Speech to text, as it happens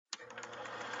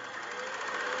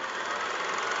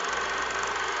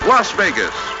Las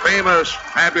Vegas, famous,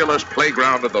 fabulous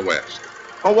playground of the West.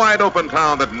 A wide-open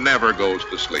town that never goes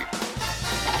to sleep.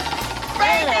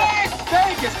 Vegas!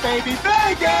 Vegas, baby,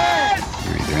 Vegas!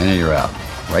 You're either in or you're out.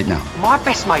 Right now. My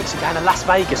best mates are going to Las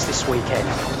Vegas this weekend.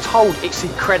 I'm told it's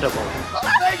incredible.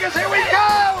 Vegas, here we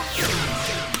go!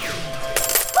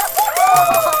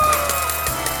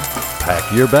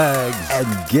 Pack your bags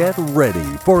and get ready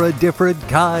for a different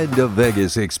kind of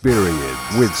Vegas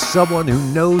experience with someone who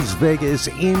knows Vegas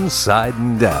inside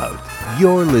and out.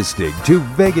 You're listening to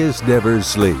Vegas Never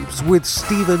Sleeps with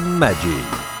Stephen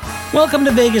Maggi. Welcome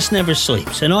to Vegas Never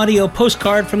Sleeps, an audio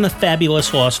postcard from the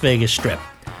fabulous Las Vegas Strip.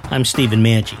 I'm Stephen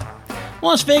Maggi.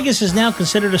 Las Vegas is now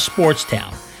considered a sports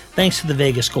town. Thanks to the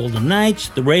Vegas Golden Knights,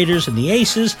 the Raiders, and the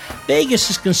Aces,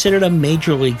 Vegas is considered a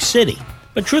major league city.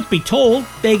 But truth be told,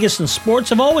 Vegas and sports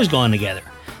have always gone together.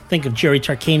 Think of Jerry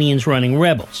Tarkanian's Running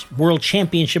Rebels, World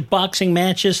Championship boxing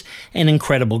matches, and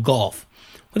incredible golf.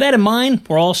 With that in mind,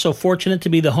 we're also fortunate to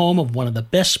be the home of one of the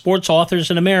best sports authors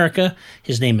in America.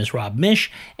 His name is Rob Misch,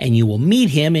 and you will meet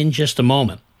him in just a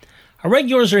moment. Our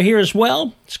regulars are here as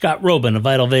well. Scott Robin of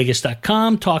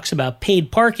VitalVegas.com talks about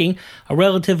paid parking, a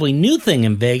relatively new thing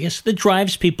in Vegas that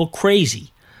drives people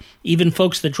crazy. Even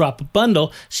folks that drop a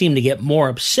bundle seem to get more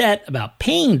upset about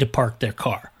paying to park their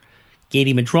car.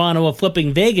 Gady Medrano of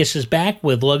Flipping Vegas is back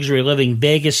with Luxury Living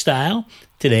Vegas Style.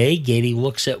 Today, Gady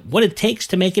looks at what it takes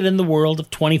to make it in the world of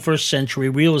 21st century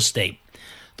real estate.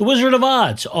 The Wizard of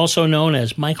Odds, also known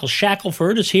as Michael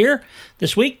Shackelford, is here.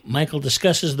 This week, Michael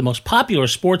discusses the most popular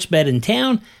sports bet in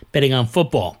town, betting on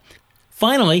football.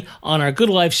 Finally, on our Good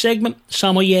Life segment,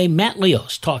 sommelier Matt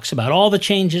Leos talks about all the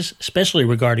changes, especially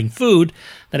regarding food,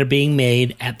 that are being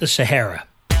made at the Sahara.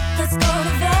 Let's go to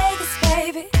Vegas,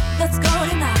 baby. Let's go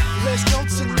tonight. Let's go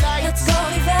tonight. Let's go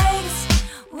to Vegas.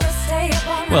 We'll stay up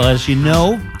all night. Well, as you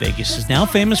know, Vegas is now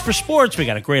famous for sports. We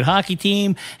got a great hockey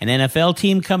team, an NFL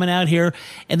team coming out here,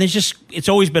 and it's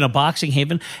always been a boxing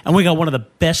haven, and we got one of the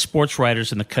best sports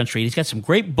writers in the country. He's got some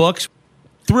great books.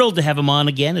 Thrilled to have him on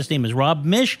again. His name is Rob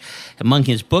Misch. Among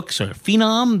his books are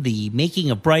Phenom, The Making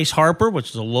of Bryce Harper,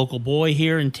 which is a local boy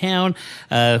here in town,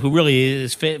 who really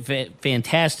is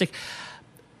fantastic.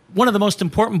 One of the most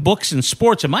important books in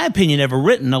sports, in my opinion, ever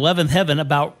written, 11th Heaven,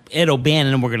 about Ed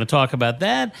O'Bannon, and we're going to talk about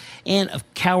that, and of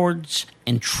Cowards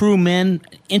and True Men,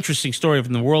 interesting story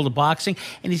from the world of boxing.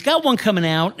 And he's got one coming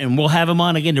out, and we'll have him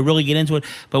on again to really get into it,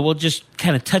 but we'll just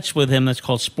kind of touch with him. That's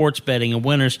called Sports Betting and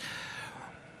Winners.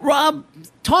 Rob,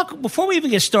 talk before we even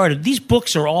get started. These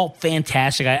books are all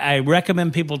fantastic. I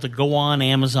recommend people to go on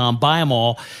Amazon, buy them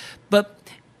all. But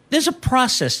there's a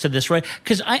process to this, right?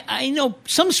 Because I know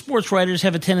some sports writers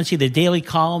have a tendency, they're daily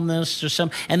columnists or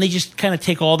something, and they just kind of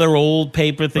take all their old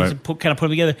paper things and put them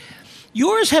together.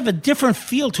 Yours have a different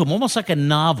feel to them, almost like a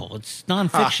novel. It's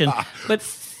nonfiction, but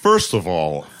first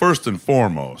and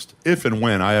foremost, if and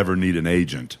when I ever need an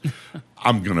agent,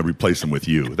 I'm going to replace him with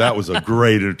you. That was a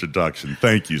great introduction.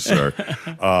 Thank you, sir.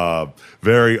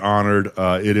 Very honored.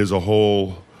 It is a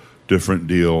whole different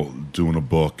deal doing a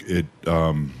book. It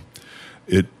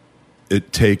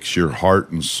takes your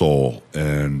heart and soul,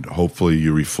 and hopefully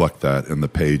you reflect that in the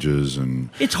pages.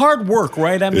 And it's hard work,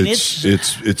 right? I mean,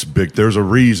 it's big. There's a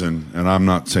reason, and I'm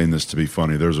not saying this to be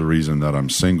funny. There's a reason that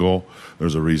I'm single.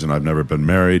 There's a reason I've never been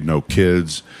married, no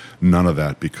kids, none of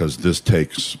that, because this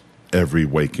takes every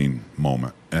waking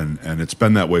moment. And it's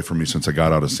been that way for me since I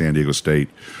got out of San Diego State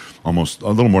almost a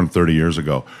little more than 30 years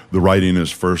ago. The writing is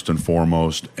first and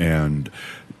foremost, and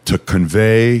to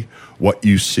convey what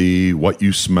you see, what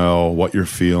you smell, what you're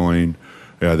feeling,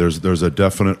 there's a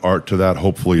definite art to that.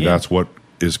 Hopefully that's what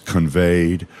is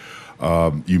conveyed.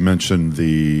 You mentioned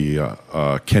the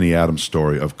Kenny Adams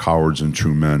story of Cowards and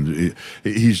True Men.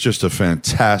 He's just a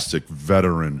fantastic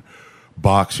veteran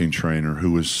boxing trainer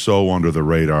who is so under the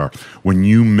radar. When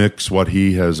you mix what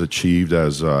he has achieved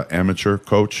as an amateur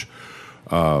coach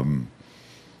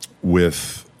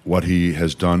with what he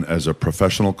has done as a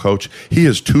professional coach, he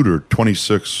has tutored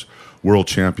 26 world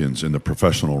champions in the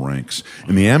professional ranks.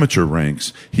 In the amateur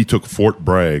ranks, he took Fort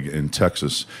Bragg in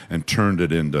Texas and turned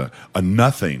it into a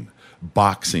nothing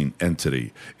boxing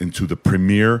entity, into the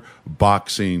premier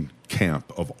boxing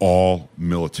camp of all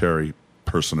military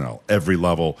personnel, every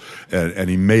level, and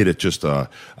he made it just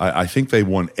I think they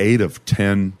won 8 of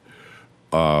 10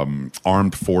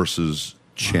 armed forces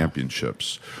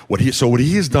championships. What he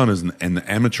has done is in the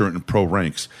amateur and pro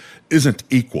ranks isn't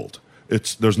equaled.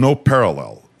 There's no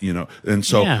parallel, and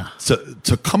so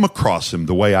to come across him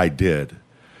the way I did,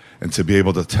 and to be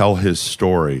able to tell his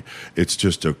story, it's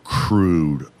just a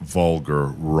crude, vulgar,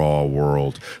 raw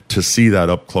world. To see that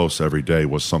up close every day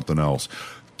was something else.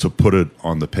 To put it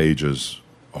on the pages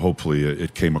hopefully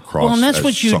it came across. Well, and that's as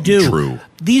what you something do. True.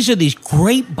 These are these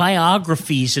great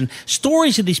biographies and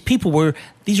stories of these people where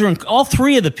these are all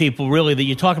three of the people really that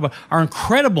you talk about are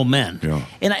incredible men. Yeah.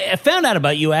 And I found out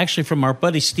about you actually from our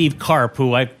buddy Steve Karp,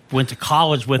 who I went to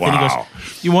college with. Wow. And he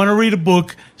goes, "You want to read a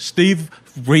book, Steve?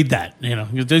 Read that.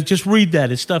 Just read that.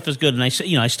 His stuff is good." And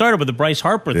I started with the Bryce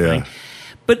Harper thing,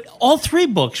 but all three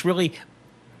books really.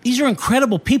 These are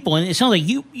incredible people, and it sounds like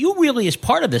you really, as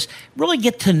part of this, really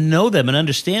get to know them and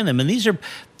understand them. And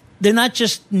they're not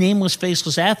just nameless,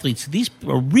 faceless athletes. These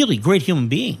are really great human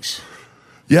beings.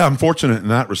 Yeah, I'm fortunate in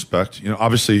that respect.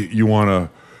 Obviously, you want to,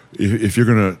 if you're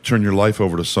going to turn your life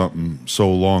over to something so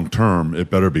long term, it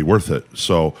better be worth it.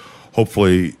 So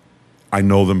hopefully, I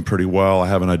know them pretty well. I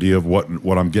have an idea of what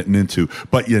I'm getting into,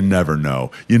 but you never know.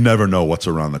 You never know what's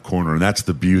around the corner, and that's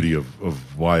the beauty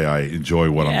of why I enjoy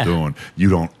what I'm doing. You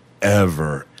don't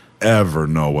ever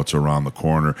know what's around the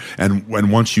corner, and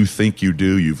once you think you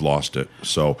do, you've lost it.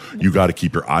 So you got to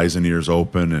keep your eyes and ears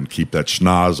open and keep that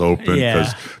schnoz open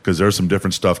because there's some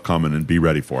different stuff coming, and be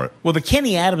ready for it. Well, the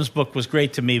Kenny Adams book was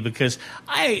great to me because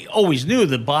I always knew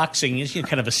that boxing is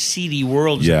kind of a seedy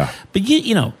world. Yeah. But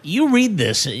you read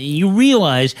this, and you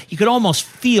realize you could almost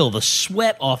feel the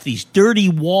sweat off these dirty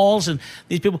walls, and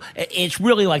these people. It's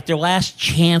really like their last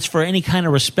chance for any kind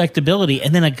of respectability.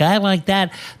 And then a guy like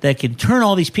that can turn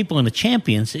all these people into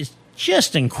champions is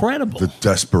just incredible. The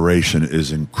desperation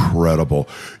is incredible.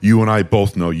 You and I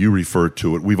both know, you referred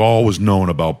to it. We've always known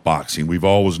about boxing. We've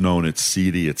always known it's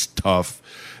seedy, it's tough,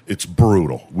 it's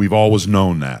brutal. We've always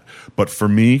known that. But for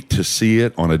me to see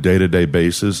it on a day-to-day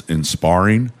basis in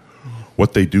sparring,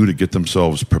 what they do to get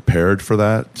themselves prepared for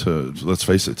that, to, let's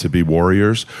face it, to be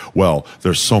warriors, well,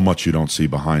 there's so much you don't see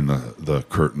behind the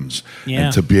curtains. Yeah.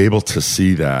 And to be able to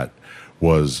see that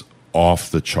was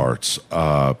off the charts.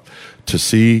 To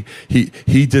see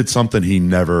he did something he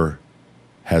never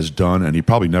has done, and he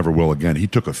probably never will again. He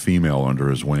took a female under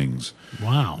his wings.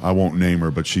 Wow. I won't name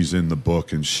her, but she's in the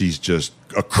book, and she's just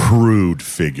a crude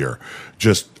figure,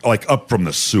 just like up from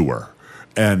the sewer.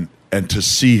 And to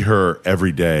see her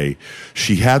every day,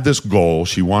 she had this goal.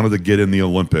 She wanted to get in the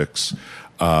Olympics.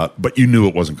 But you knew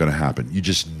it wasn't going to happen. You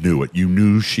just knew it. You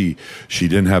knew she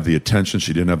didn't have the attention.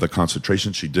 She didn't have the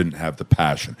concentration. She didn't have the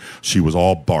passion. She was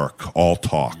all bark, all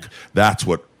talk. That's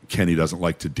what Kenny doesn't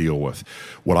like to deal with.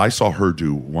 What I saw her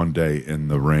do one day in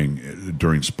the ring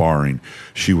during sparring,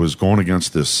 she was going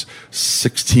against this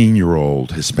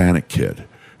 16-year-old Hispanic kid.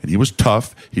 And he was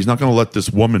tough. He's not going to let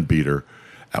this woman beat her.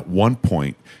 At one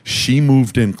point, she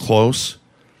moved in close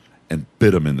and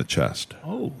bit him in the chest.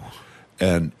 Oh.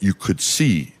 And you could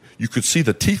see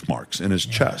the teeth marks in his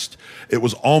chest. It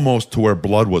was almost to where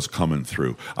blood was coming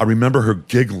through. I remember her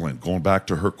giggling, going back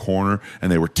to her corner,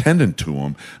 and they were tending to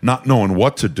him, not knowing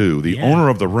what to do. The owner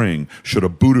of the ring should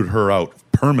have booted her out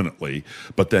permanently,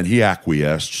 but then he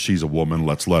acquiesced. She's a woman.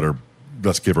 Let's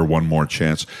give her one more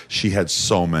chance. She had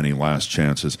so many last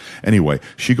chances. Anyway,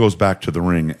 she goes back to the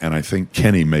ring, and I think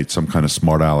Kenny made some kind of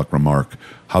smart aleck remark.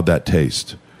 How'd that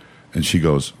taste? And she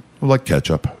goes, well, like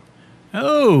ketchup.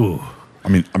 Oh. I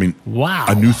mean, wow.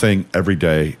 A new thing every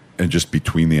day, and just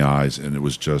between the eyes, and it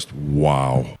was just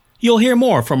wow. You'll hear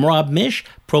more from Rob Misch,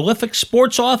 prolific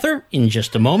sports author, in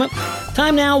just a moment.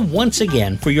 Time now, once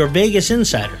again, for your Vegas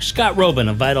insider, Scott Robin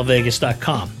of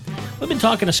VitalVegas.com. We've been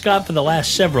talking to Scott for the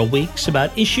last several weeks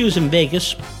about issues in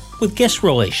Vegas with guest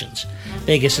relations.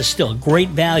 Vegas is still a great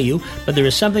value, but there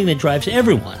is something that drives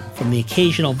everyone, from the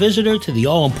occasional visitor to the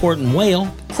all-important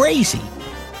whale, crazy.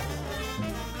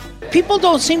 People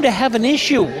don't seem to have an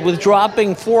issue with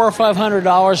dropping $400 or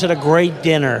 $500 at a great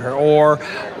dinner, or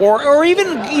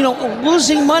even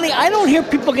losing money. I don't hear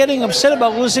people getting upset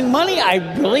about losing money.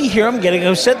 I really hear them getting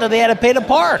upset that they had to pay to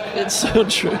park. It's so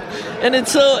true, and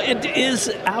it is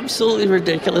absolutely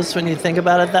ridiculous when you think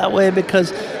about it that way.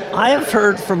 Because I have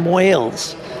heard from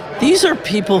whales, these are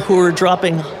people who are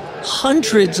dropping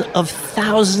hundreds of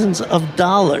thousands of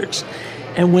dollars.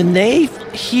 And when they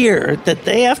hear that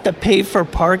they have to pay for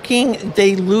parking,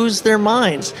 they lose their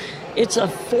minds. It's a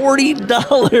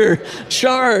 $40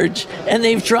 charge, and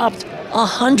they've dropped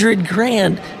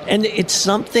 $100,000. And it's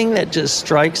something that just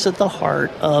strikes at the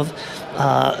heart of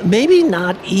maybe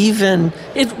not even,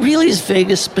 it really is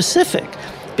Vegas specific,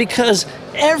 because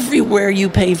everywhere you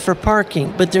pay for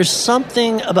parking, but there's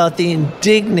something about the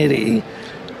indignity,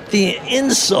 the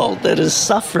insult that is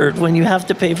suffered when you have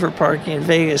to pay for parking in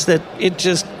Vegas, that it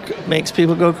just makes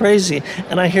people go crazy.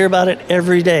 And I hear about it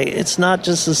every day. It's not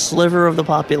just a sliver of the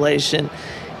population.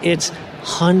 It's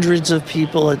hundreds of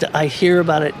people. I hear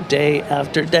about it day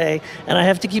after day. And I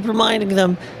have to keep reminding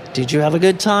them, did you have a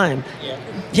good time? Yeah.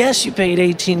 Yes, you paid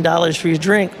 $18 for your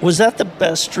drink. Was that the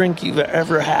best drink you've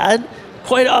ever had?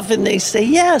 Quite often they say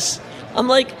yes. I'm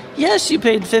like, yes, you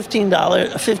paid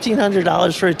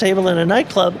 $1,500 for a table in a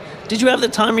nightclub. Did you have the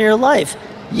time of your life?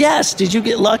 Yes. Did you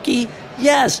get lucky?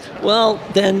 Yes. Well,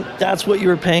 then that's what you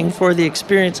were paying for, the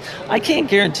experience. I can't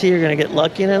guarantee you're going to get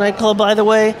lucky in a nightclub, by the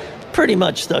way. Pretty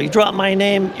much, though. You drop my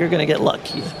name, you're going to get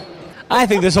lucky. I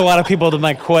think there's a lot of people that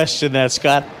might question that,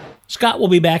 Scott. Scott will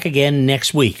be back again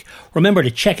next week. Remember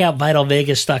to check out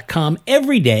VitalVegas.com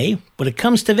every day. When it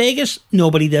comes to Vegas,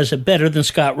 nobody does it better than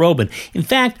Scott Robin. In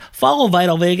fact, follow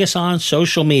Vital Vegas on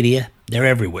social media. They're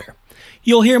everywhere.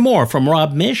 You'll hear more from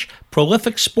Rob Misch,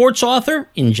 prolific sports author,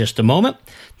 in just a moment.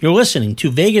 You're listening to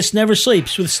Vegas Never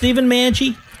Sleeps with Stephen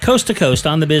Manji, coast to coast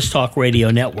on the Biz Talk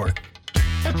Radio Network.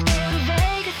 Let's go to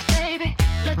Vegas, baby.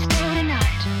 Let's go tonight.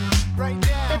 Right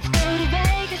now. Let's go to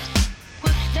Vegas.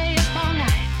 We'll stay up all night.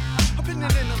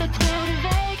 Let's go to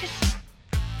Vegas.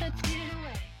 Let's get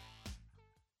away.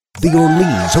 The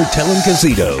Orleans Hotel and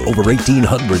Casino. Over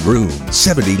 1,800 rooms,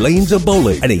 70 lanes of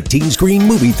bowling, an 18-screen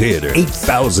movie theater,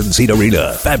 8,000-seat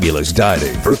arena, fabulous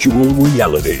dining, virtual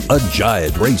reality, a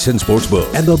giant race and sports book,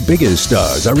 and the biggest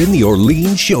stars are in the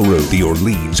Orleans showroom. The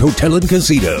Orleans Hotel and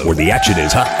Casino, where the action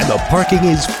is hot and the parking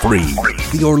is free.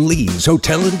 The Orleans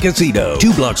Hotel and Casino,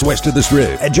 2 blocks west of the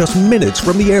Strip and just minutes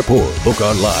from the airport. Book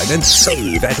online and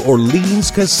save at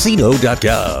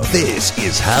OrleansCasino.com. This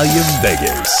is how you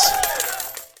Vegas.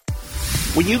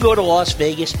 When you go to Las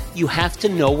Vegas, you have to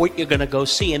know what you're going to go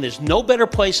see, and there's no better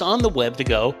place on the web to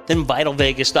go than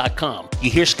VitalVegas.com. You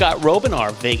hear Scott Robin,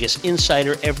 our Vegas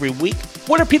insider, every week.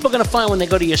 What are people going to find when they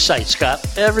go to your site, Scott?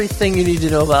 Everything you need to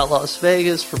know about Las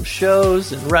Vegas, from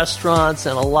shows and restaurants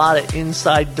and a lot of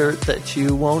inside dirt that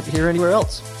you won't hear anywhere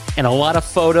else. And a lot of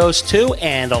photos, too,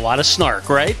 and a lot of snark,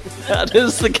 right? That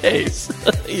is the case.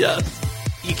 Yes.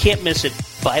 You can't miss it.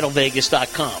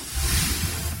 VitalVegas.com.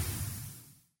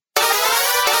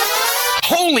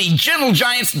 Holy Gentle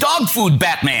Giants dog food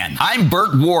Batman. I'm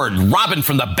Burt Ward, Robin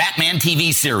from the Batman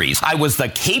TV series. I was the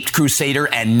Caped Crusader,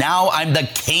 and now I'm the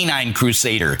Canine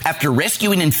Crusader. After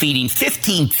rescuing and feeding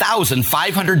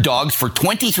 15,500 dogs for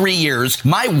 23 years,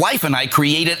 my wife and I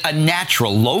created a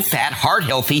natural, low-fat,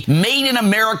 heart-healthy,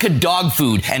 made-in-America dog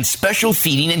food and special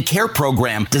feeding and care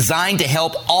program designed to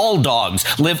help all dogs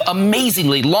live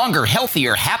amazingly longer,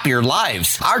 healthier, happier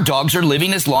lives. Our dogs are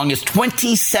living as long as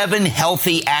 27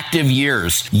 healthy, active years.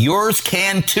 Yours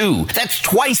can too. That's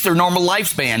twice their normal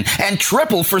lifespan and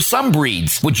triple for some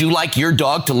breeds. Would you like your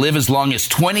dog to live as long as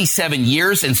 27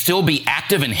 years and still be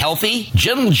active and healthy?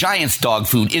 Gentle Giants dog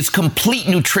food is complete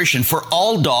nutrition for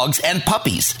all dogs and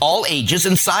puppies, all ages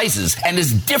and sizes, and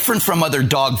is different from other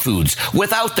dog foods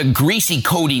without the greasy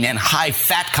coating and high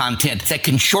fat content that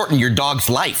can shorten your dog's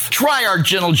life. Try our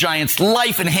Gentle Giants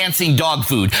life-enhancing dog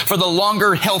food for the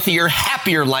longer, healthier,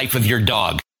 happier life of your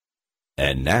dog.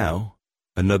 And now,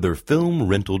 another film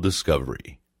rental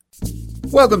discovery.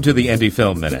 Welcome to the Indie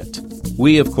Film Minute.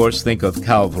 We, of course, think of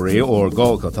Calvary or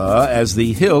Golgotha as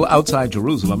the hill outside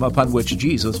Jerusalem upon which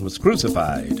Jesus was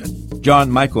crucified.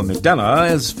 John Michael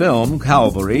McDonough's film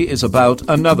Calvary is about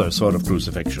another sort of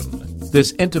crucifixion.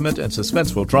 This intimate and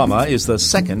suspenseful drama is the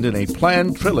second in a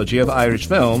planned trilogy of Irish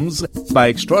films by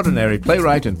extraordinary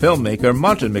playwright and filmmaker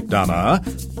Martin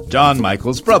McDonagh, John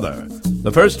Michael's brother,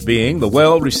 the first being the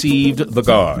well-received The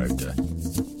Guard.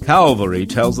 Calvary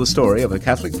tells the story of a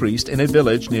Catholic priest in a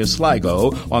village near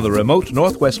Sligo on the remote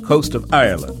northwest coast of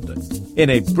Ireland.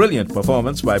 In a brilliant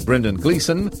performance by Brendan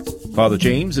Gleeson, Father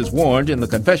James is warned in the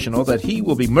confessional that he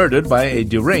will be murdered by a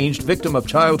deranged victim of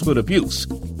childhood abuse,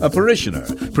 a parishioner,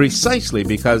 precisely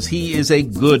because he is a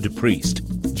good priest,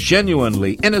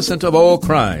 genuinely innocent of all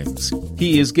crimes.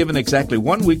 He is given exactly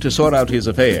 1 week to sort out his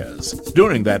affairs.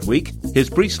 During that week, his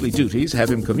priestly duties have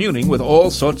him communing with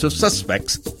all sorts of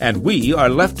suspects, and we are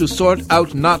left to sort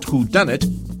out not who done it,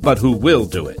 but who will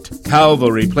do it.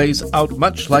 Calvary plays out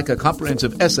much like a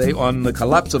comprehensive essay on the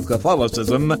collapse of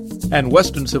Catholicism and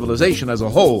Western civilization as a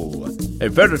whole, a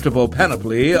veritable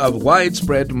panoply of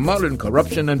widespread modern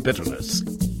corruption and bitterness.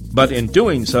 But in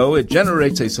doing so, it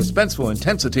generates a suspenseful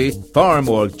intensity far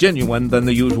more genuine than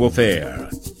the usual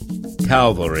fare.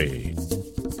 Calvary.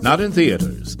 Not in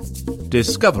theaters.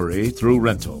 Discovery through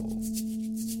rental.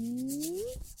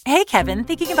 Hey, Kevin,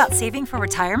 thinking about saving for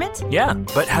retirement? Yeah,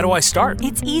 but how do I start?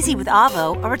 It's easy with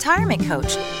Avo, a retirement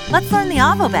coach. Let's learn the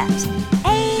Avo bet.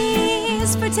 A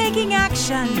is for taking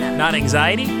action. Not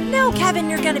anxiety? No, Kevin,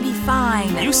 you're gonna be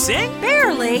fine. You sing?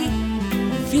 Barely.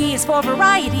 V is for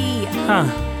variety.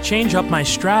 Change up my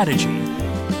strategy.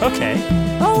 Okay.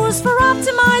 O's for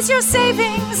optimize your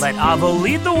savings. Let Avo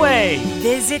lead the way.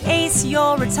 Visit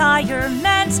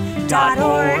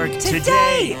aceyourretirement.org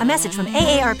today. A message from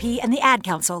AARP and the Ad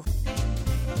Council.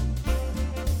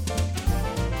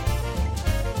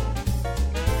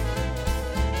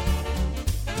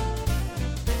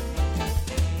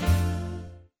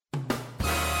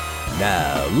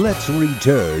 Now, let's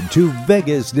return to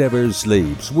Vegas Never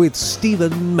Sleeps with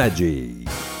Stephen Maggi.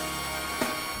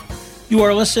 You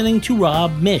are listening to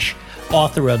Rob Misch,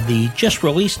 author of the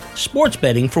just-released Sports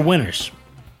Betting for Winners.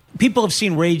 People have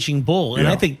seen Raging Bull, and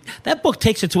I think that book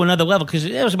takes it to another level because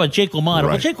it was about Jake LaMotta.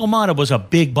 Right. Well, Jake LaMotta was a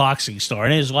big boxing star,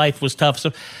 and his life was tough.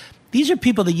 So these are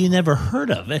people that you never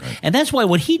heard of. Right. And that's why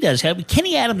what he does,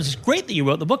 Kenny Adams, is great that you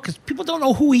wrote the book because people don't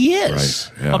know who he is.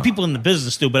 Right. Yeah. Well, people in the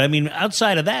business do, but I mean,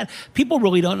 outside of that, people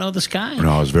really don't know this guy. No,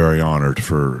 I was very honored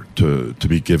to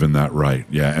be given that right.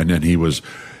 Yeah, and then he was.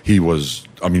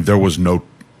 I mean, there was no.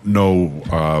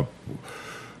 There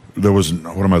was.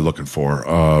 What am I looking for?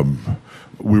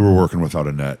 We were working without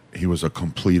a net. He was a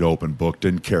complete open book.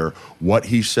 Didn't care what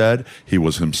he said. He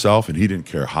was himself, and he didn't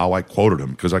care how I quoted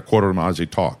him because I quoted him as he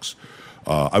talks.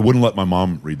 I wouldn't let my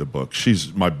mom read the book.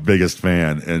 She's my biggest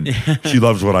fan, and she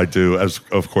loves what I do, as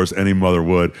of course any mother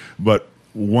would. But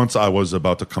once I was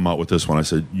about to come out with this one, I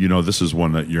said, this is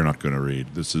one that you're not going to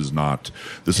read. This is not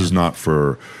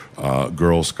for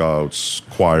Girl Scouts,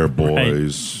 choir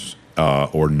boys,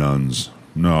 or nuns.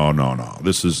 No.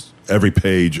 This is, every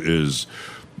page is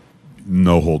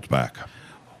no holds back.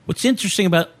 What's interesting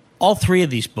about all three of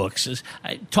these books is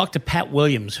I talked to Pat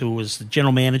Williams, who was the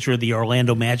general manager of the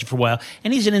Orlando Magic for a while,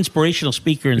 and he's an inspirational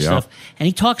speaker and stuff. And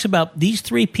he talks about these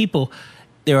three people.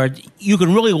 You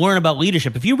can really learn about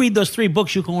leadership. If you read those three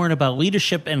books, you can learn about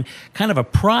leadership and kind of a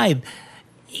pride.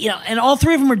 And all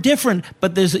three of them are different,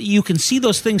 but you can see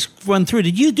those things run through.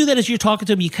 Did you do that as you're talking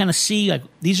to them? You kind of see, like,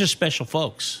 these are special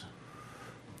folks.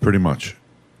 Pretty much.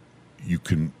 You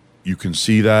can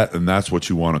see that, and that's what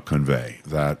you want to convey.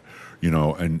 That,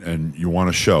 and you want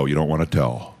to show. You don't want to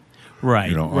tell.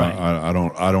 Right. Right.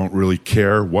 I don't really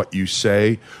care what you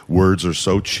say. Words are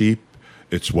so cheap.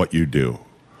 It's what you do.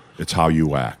 It's how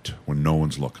you act when no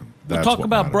one's looking. That's We'll talk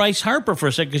about matters. Bryce Harper for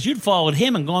a second because you'd followed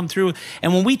him and gone through.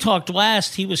 And when we talked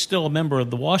last, he was still a member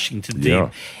of the Washington team. Yeah.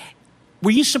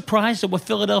 Were you surprised at what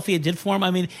Philadelphia did for him?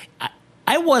 I mean,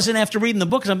 I wasn't after reading the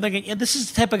books. I'm thinking, this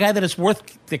is the type of guy that it's worth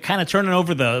kind of turning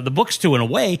over the books to in a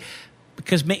way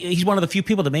because he's one of the few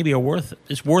people that maybe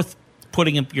it's worth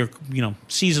putting in your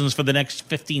seasons for the next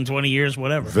 15, 20 years,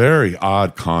 whatever. Very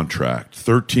odd contract.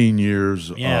 13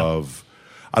 years of,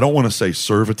 I don't want to say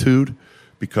servitude,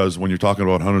 because when you're talking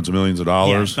about hundreds of millions of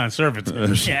dollars, it's not servitude.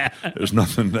 There's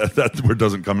nothing that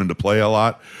doesn't come into play a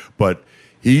lot. But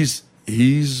he's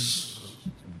there's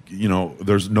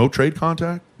no trade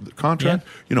contract.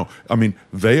 Yeah. I mean,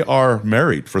 they are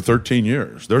married for 13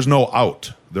 years. There's no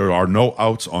out. There are no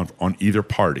outs on either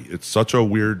party. It's such a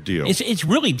weird deal. It's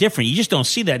really different. You just don't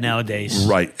see that nowadays.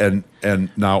 Right. And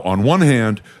now, on one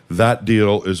hand, that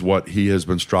deal is what he has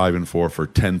been striving for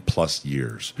 10 plus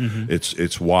years. Mm-hmm.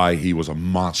 It's why he was a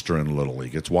monster in Little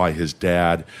League. It's why his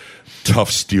dad,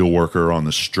 tough steel worker on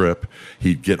the strip,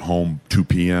 he'd get home 2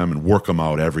 p.m. and work him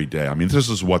out every day. I mean, this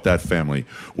is what that family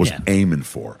was aiming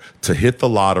for, to hit the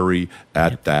lottery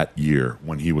at that year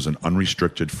when he was an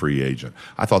unrestricted free agent.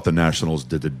 I thought the Nationals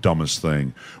did the dumbest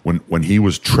thing when he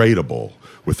was tradable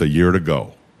with a year to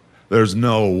go. There's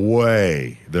no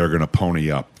way they're going to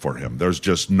pony up for him. There's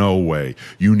just no way.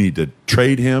 You need to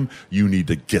trade him. You need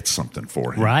to get something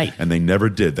for him. Right. And they never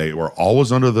did. They were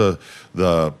always under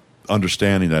the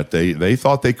understanding that they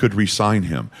thought they could re-sign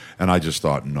him. And I just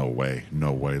thought, no way.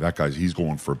 That he's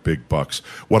going for big bucks.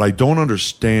 What I don't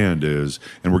understand is,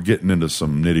 and we're getting into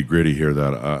some nitty-gritty here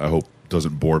that I hope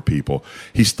doesn't bore people,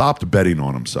 he stopped betting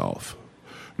on himself.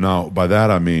 Now, by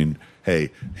that I mean, hey,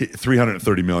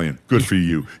 $330 million, good for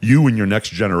you. You and your next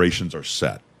generations are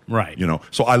set. Right.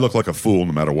 So I look like a fool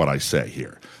no matter what I say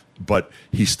here. But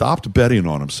he stopped betting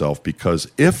on himself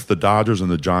because if the Dodgers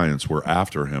and the Giants were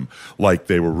after him like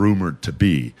they were rumored to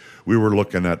be, we were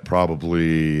looking at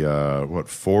probably,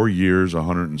 4 years,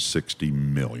 $160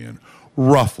 million.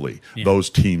 Roughly, those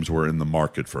teams were in the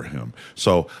market for him.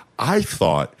 So I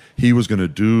thought he was going to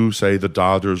do, say, the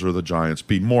Dodgers or the Giants,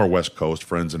 be more West Coast,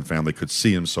 friends and family could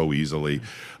see him so easily.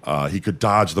 He could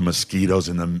dodge the mosquitoes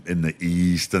in the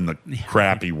east and the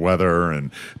crappy weather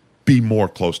and be more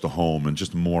close to home and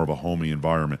just more of a homey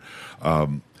environment.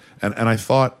 And I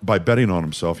thought by betting on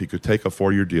himself, he could take a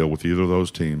 4-year deal with either of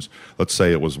those teams. Let's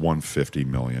say it was $150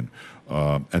 million.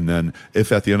 And then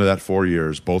if at the end of that 4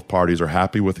 years, both parties are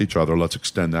happy with each other, let's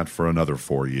extend that for another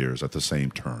 4 years at the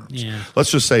same terms. Yeah.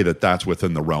 Let's just say that that's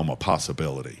within the realm of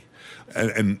possibility.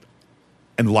 And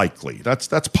likely.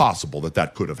 That's possible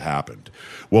that could have happened.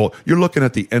 Well, you're looking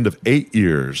at the end of 8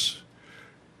 years,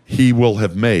 he will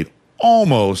have made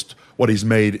almost what he's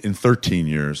made in 13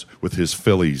 years with his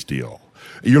Phillies deal.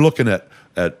 You're looking at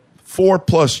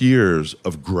 4+ years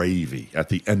of gravy at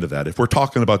the end of that. If we're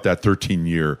talking about that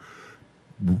 13-year,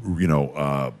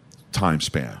 time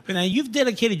span. But now you've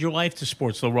dedicated your life to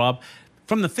sports, though, Rob.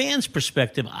 From the fans'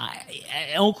 perspective,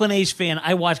 Oakland A's fan,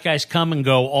 I watch guys come and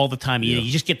go all the time. You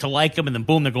just get to like them, and then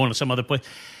boom, they're going to some other place.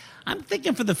 I'm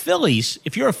thinking for the Phillies,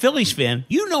 if you're a Phillies fan,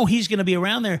 you know he's going to be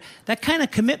around there. That kind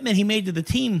of commitment he made to the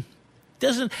team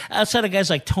doesn't, outside of guys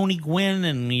like Tony Gwynn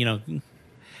and,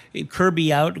 Kirby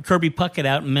Puckett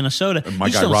out in Minnesota. And my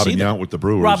guy Robin Yount with the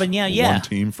Brewers. Robin Yount, yeah. One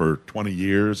team for 20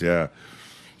 years, yeah.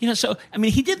 So I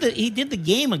mean, he did the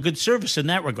game a good service in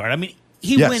that regard. I mean,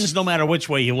 he Yes. wins no matter which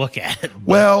way you look at it.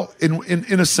 Well,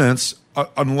 in a sense,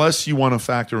 unless you want to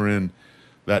factor in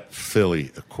that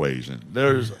Philly equation,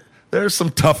 there's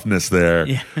some toughness there.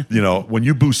 Yeah. When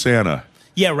you boo Santa,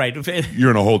 Yeah, right.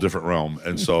 you're in a whole different realm,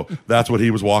 and so that's what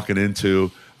he was walking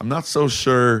into. I'm not so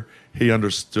sure he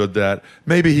understood that.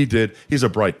 Maybe he did. He's a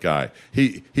bright guy.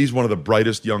 He's one of the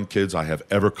brightest young kids I have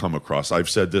ever come across. I've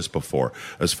said this before.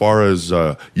 As far as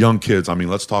young kids, I mean,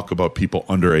 let's talk about people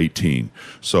under 18.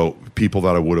 So people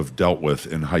that I would have dealt with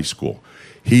in high school.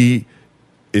 He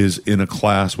is in a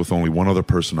class with only one other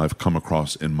person I've come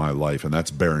across in my life, and that's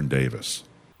Baron Davis.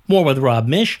 More with Rob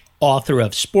Misch, author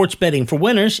of Sports Betting for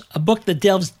Winners, a book that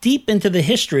delves deep into the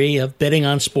history of betting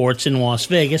on sports in Las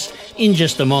Vegas, in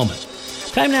just a moment.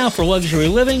 Time now for Luxury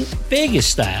Living, Vegas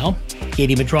style.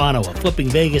 Katie Madrano of Flipping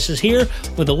Vegas is here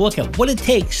with a look at what it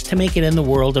takes to make it in the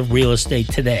world of real estate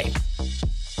today.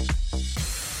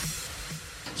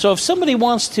 So if somebody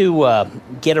wants to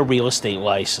get a real estate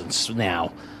license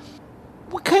now,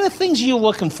 what kind of things are you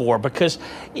looking for? Because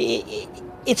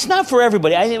it's not for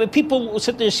everybody. I mean, people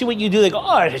sit there and see what you do. They go,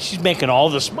 oh, she's making all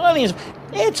this money.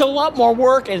 It's a lot more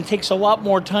work, and it takes a lot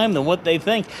more time than what they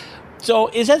think. So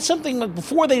is that something that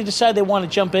before they decide they want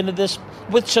to jump into this,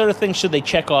 what sort of things should they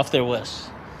check off their list?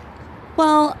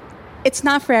 Well, it's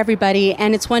not for everybody,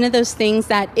 and it's one of those things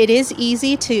that it is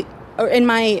easy to, or in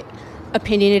my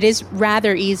opinion, it is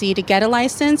rather easy to get a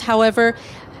license. However,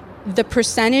 the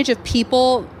percentage of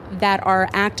people that are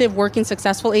active, working,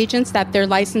 successful agents, that their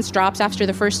license drops after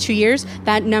the first 2 years,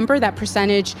 that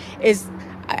percentage is,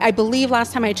 I believe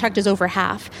last time I checked, is over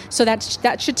half. So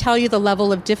that should tell you the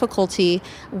level of difficulty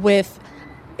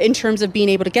in terms of being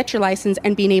able to get your license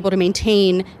and being able to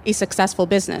maintain a successful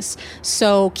business.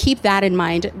 So keep that in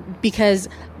mind, because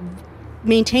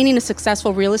maintaining a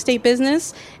successful real estate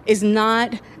business is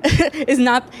not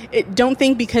don't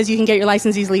think because you can get your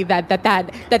license easily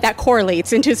that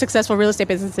correlates into a successful real estate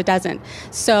business. It doesn't.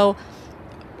 So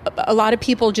a lot of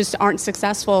people just aren't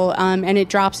successful, and it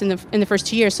drops in the first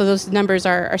 2 years. So those numbers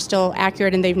are still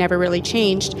accurate, and they've never really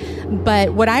changed.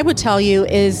 But what I would tell you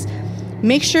is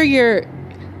make sure your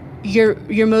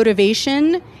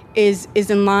motivation is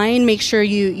in line. Make sure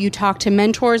you talk to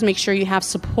mentors. Make sure you have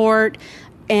support.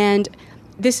 And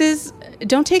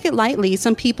don't take it lightly.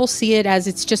 Some people see it as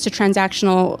it's just a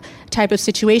transactional type of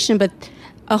situation, but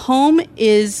a home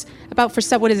is about, for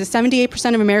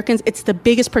 78% of Americans, it's the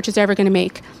biggest purchase they're ever going to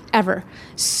make, ever.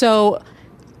 So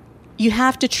you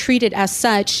have to treat it as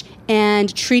such,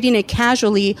 and treating it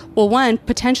casually will, one,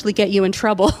 potentially get you in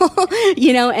trouble,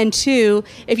 and two,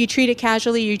 if you treat it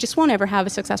casually, you just won't ever have a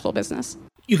successful business.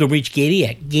 You can reach Gady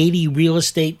at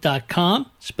GadyRealEstate.com,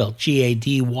 spelled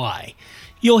Gady.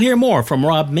 You'll hear more from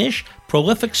Rob Misch,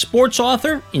 prolific sports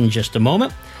author, in just a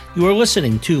moment. You are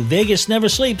listening to Vegas Never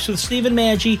Sleeps with Stephen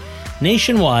Maggi,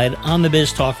 nationwide on the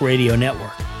Biz Talk Radio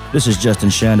Network. This is Justin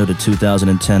Shando, the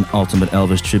 2010 Ultimate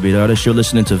Elvis Tribute Artist. You're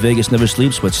listening to Vegas Never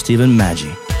Sleeps with Stephen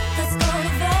Maggi.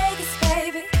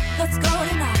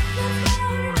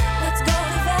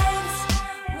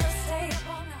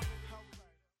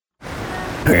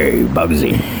 Hey,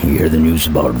 Bugsy, you hear the news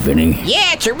about Vinny?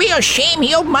 Yeah, it's a real shame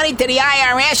he owed money to the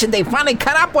IRS and they finally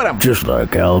caught up with him. Just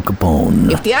like Al Capone.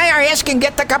 If the IRS can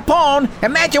get to Capone,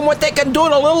 imagine what they can do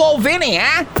to little old Vinny,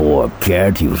 huh? Poor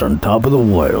cat, he was on top of the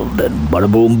world, and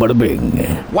bada boom, bada bing.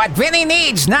 What Vinny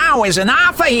needs now is an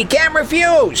offer he can't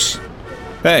refuse.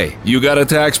 Hey, you got a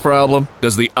tax problem?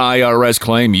 Does the IRS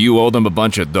claim you owe them a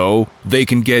bunch of dough? They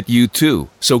can get you too.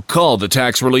 So call the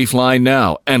Tax Relief Line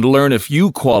now and learn if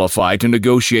you qualify to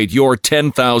negotiate your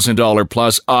 $10,000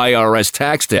 plus IRS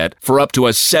tax debt for up to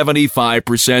a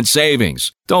 75%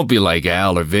 savings. Don't be like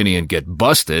Al or Vinny and get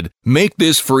busted. Make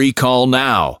this free call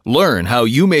now. Learn how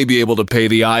you may be able to pay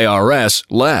the IRS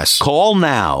less. Call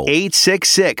now.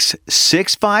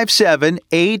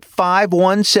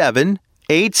 866-657-8517.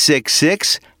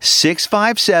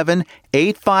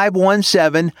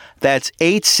 866-657-8517. That's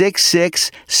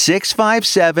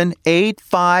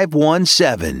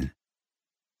 866-657-8517.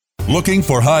 Looking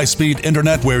for high-speed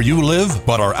internet where you live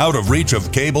but are out of reach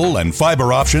of cable and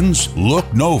fiber options?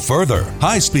 Look no further.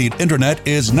 High-speed internet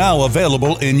is now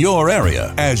available in your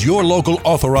area as your local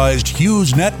authorized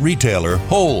HughesNet retailer,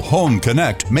 Whole Home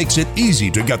Connect, makes it easy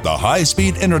to get the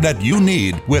high-speed internet you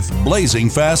need with blazing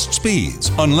fast speeds,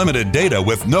 unlimited data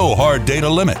with no hard data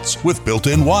limits, with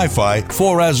built-in Wi-Fi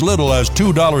for as little as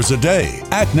 $2 a day.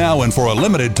 Act now and for a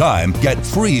limited time, get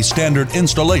free standard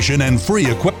installation and free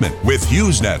equipment with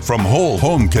HughesNet from Whole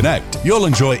Home Connect. You'll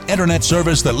enjoy internet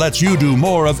service that lets you do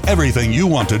more of everything you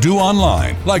want to do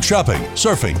online, like shopping,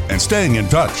 surfing, and staying in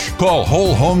touch. Call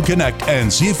Whole Home Connect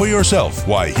and see for yourself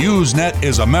why HughesNet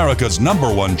is America's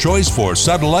 #1 choice for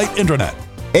satellite internet.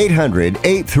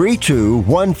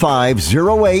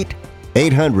 800-832-1508.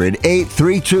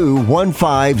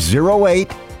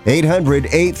 800-832-1508.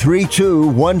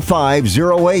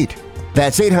 800-832-1508.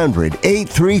 That's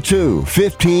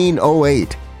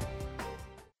 800-832-1508.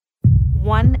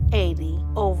 180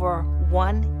 over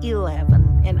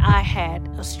 111, and I had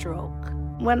a stroke.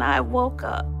 When I woke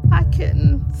up, I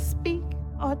couldn't speak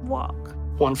or walk.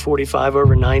 145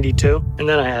 over 92, and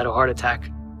then I had a heart attack.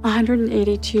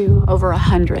 182 over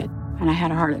 100, and I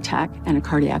had a heart attack and a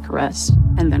cardiac arrest,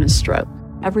 and then a stroke.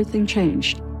 Everything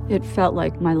changed. It felt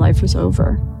like my life was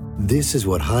over. This is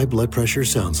what high blood pressure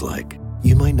sounds like.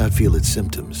 You might not feel its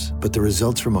symptoms, but the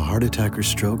results from a heart attack or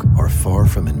stroke are far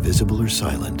from invisible or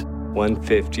silent.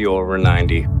 150 over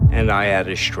 90, and I had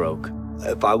a stroke.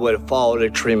 If I would have followed a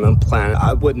treatment plan,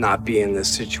 I would not be in this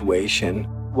situation.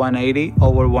 180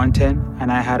 over 110, and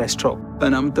I had a stroke.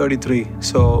 And I'm 33,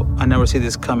 so I never see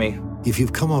this coming. If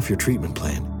you've come off your treatment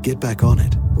plan, get back on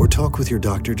it, or talk with your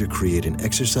doctor to create an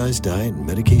exercise, diet, and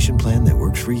medication plan that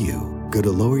works for you. Go to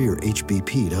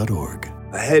loweryourhbp.org.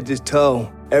 Head to toe,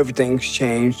 everything's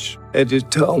changed. Head to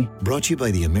toe. Brought to you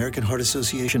by the American Heart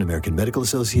Association, American Medical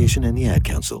Association, and the Ad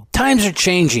Council. Times are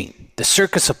changing. The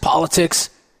circus of politics,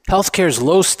 healthcare's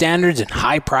low standards and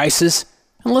high prices,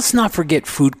 and let's not forget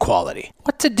food quality.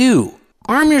 What to do?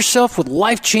 Arm yourself with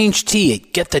Life Change Tea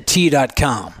at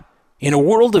GetTheTea.com. In a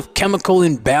world of chemical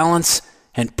imbalance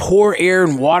and poor air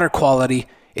and water quality,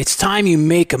 it's time you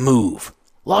make a move.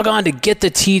 Log on to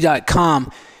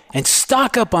GetTheTea.com and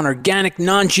stock up on organic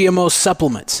non-GMO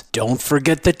supplements. Don't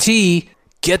forget the tea.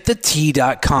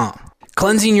 GetTheTea.com.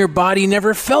 Cleansing your body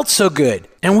never felt so good.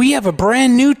 And we have a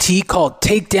brand new tea called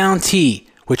Takedown Tea,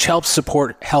 which helps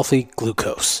support healthy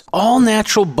glucose. All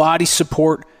natural body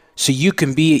support so you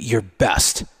can be at your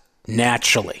best,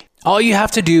 naturally. All you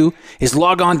have to do is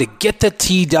log on to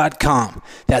GetTheTea.com.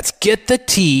 That's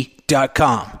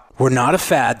GetTheTea.com. We're not a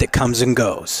fad that comes and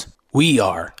goes. We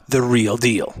are the real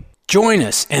deal. Join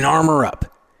us and armor up.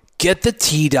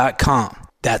 GetTheTea.com.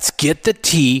 That's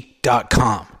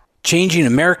GetTheTea.com. Changing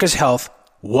America's health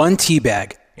one tea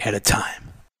bag at a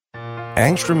time.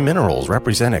 Angstrom Minerals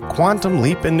represent a quantum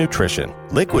leap in nutrition.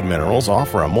 Liquid minerals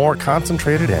offer a more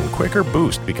concentrated and quicker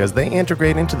boost because they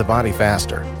integrate into the body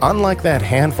faster. Unlike that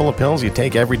handful of pills you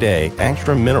take every day,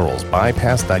 Angstrom Minerals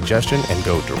bypass digestion and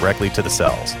go directly to the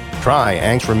cells. Try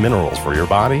Angstrom Minerals for your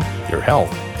body, your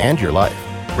health, and your life.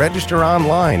 Register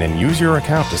online and use your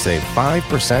account to save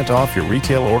 5% off your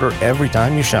retail order every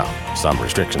time you shop. Some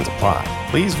restrictions apply.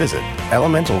 Please visit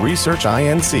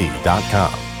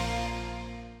elementalresearchinc.com.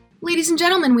 Ladies and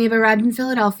gentlemen, we have arrived in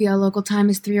Philadelphia. Local time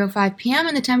is 3:05 p.m.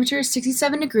 and the temperature is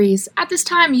 67 degrees. At this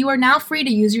time, you are now free to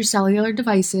use your cellular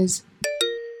devices.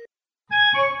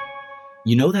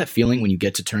 You know that feeling when you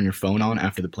get to turn your phone on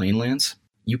after the plane lands?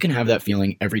 You can have that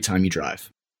feeling every time you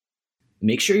drive.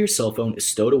 Make sure your cell phone is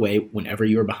stowed away whenever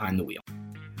you are behind the wheel.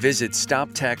 Visit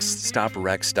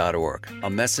StopTextStopWrecks.org, a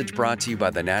message brought to you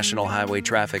by the National Highway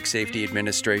Traffic Safety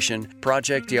Administration,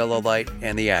 Project Yellow Light,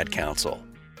 and the Ad Council.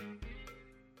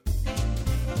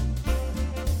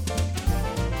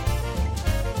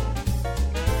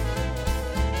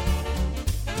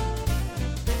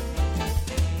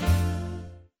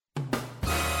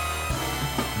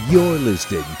 You're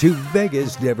listening to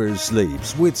Vegas Never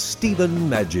Sleeps with Stephen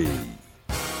Maggi.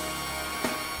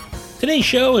 Today's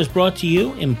show is brought to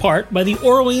you, in part, by the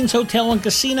Orleans Hotel and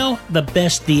Casino, the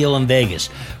best deal in Vegas.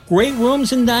 Great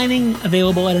rooms and dining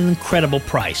available at an incredible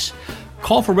price.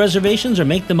 Call for reservations or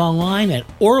make them online at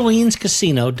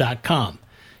orleanscasino.com.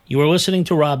 You are listening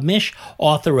to Rob Misch,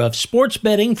 author of Sports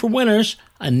Betting for Winners,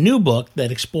 a new book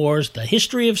that explores the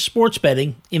history of sports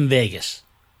betting in Vegas.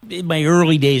 In my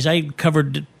early days, I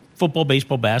covered football,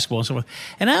 baseball, basketball, and so forth.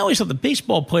 And I always thought the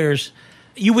baseball players,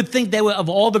 you would think they were, of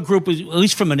all the group, at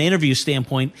least from an interview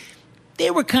standpoint,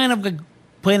 they were kind of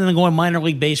planning on going minor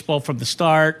league baseball from the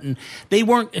start, and they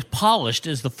weren't as polished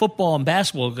as the football and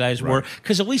basketball guys were,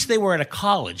 because at least they were at a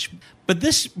college. But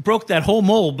this broke that whole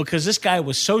mold because this guy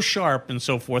was so sharp and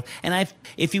so forth. And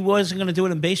if he wasn't going to do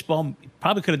it in baseball, he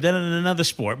probably could have done it in another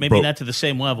sport, maybe not to the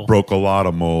same level. Broke a lot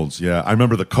of molds, yeah. I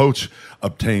remember the coach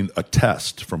obtained a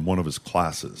test from one of his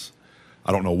classes.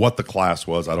 I don't know what the class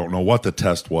was. I don't know what the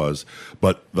test was.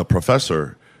 But the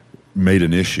professor made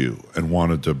an issue and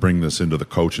wanted to bring this into the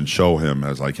coach and show him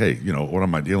as like, hey, you know, what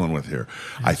am I dealing with here?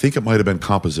 I think it might have been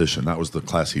composition. That was the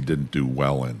class he didn't do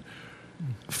well in.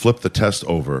 Flipped the test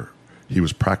over. He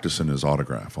was practicing his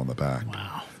autograph on the back.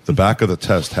 Wow. The back of the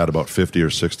test had about 50 or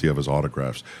 60 of his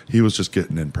autographs. He was just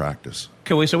getting in practice.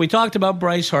 Okay, so we talked about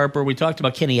Bryce Harper. We talked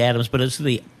about Kenny Adams, but I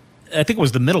think it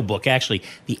was the middle book, actually,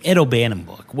 the Ed O'Bannon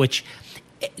book, which,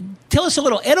 tell us a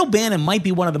little. Ed O'Bannon might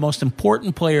be one of the most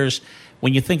important players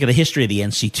when you think of the history of the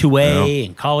NC2A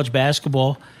and college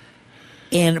basketball.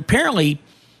 And apparently,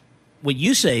 what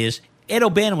you say is Ed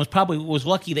O'Bannon was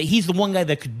lucky that he's the one guy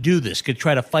that could do this, could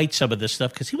try to fight some of this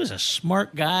stuff, because he was a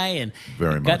smart guy and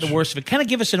got the worst of it. Kind of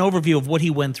give us an overview of what he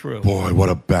went through. Boy, what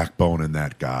a backbone in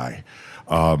that guy.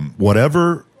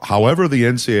 However the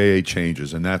NCAA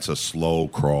changes, and that's a slow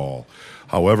crawl.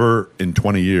 However, in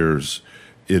 20 years,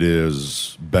 it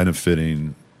is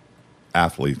benefiting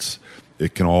athletes.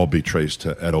 It can all be traced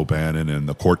to Ed O'Bannon and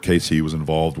the court case he was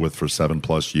involved with for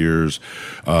 7+ years.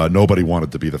 Nobody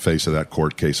wanted to be the face of that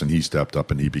court case, and he stepped up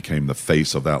and he became the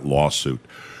face of that lawsuit,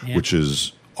 which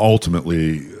is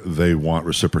ultimately they want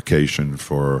reciprocation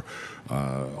for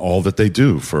all that they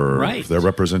do, for their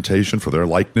representation, for their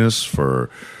likeness, for,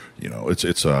 you know,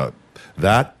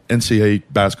 that NCAA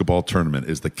basketball tournament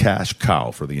is the cash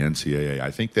cow for the NCAA.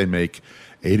 I think they make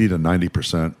 80 to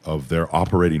 90% of their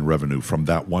operating revenue from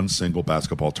that one single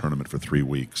basketball tournament for 3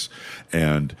 weeks.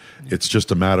 And it's just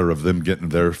a matter of them getting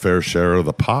their fair share of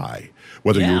the pie.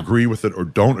 Whether you agree with it or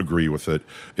don't agree with it,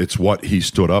 it's what he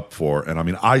stood up for. And I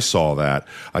mean, I saw that.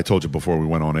 I told you before we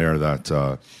went on air that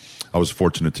I was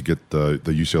fortunate to get the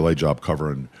UCLA job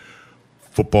covering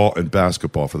football and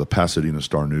basketball for the Pasadena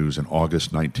Star-News in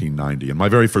August 1990. And my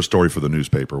very first story for the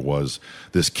newspaper was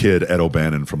this kid, Ed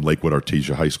O'Bannon, from Lakewood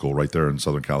Artesia High School right there in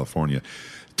Southern California.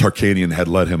 Tarkanian had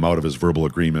let him out of his verbal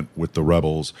agreement with the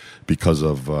Rebels because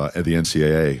of the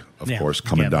NCAA, of course,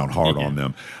 coming down hard on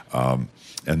them.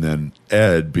 And then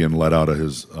Ed, being let out of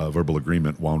his verbal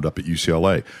agreement, wound up at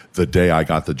UCLA the day I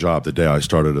got the job, the day I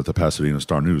started at the Pasadena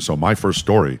Star-News. So my first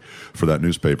story for that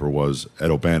newspaper was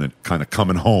Ed O'Bannon kind of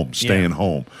coming home, staying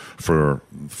home for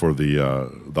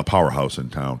the powerhouse in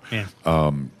town.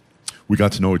 We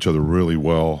got to know each other really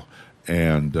well,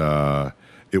 and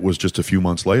it was just a few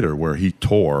months later where he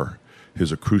tore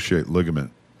his cruciate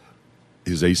ligament,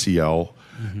 his ACL,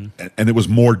 and it was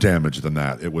more damage than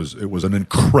that. It was an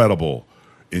incredible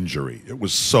injury. It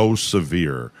was so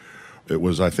severe. It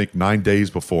was, I think, 9 days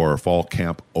before fall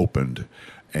camp opened,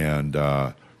 and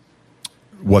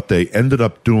what they ended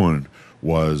up doing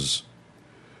was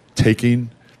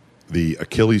taking the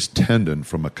Achilles tendon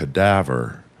from a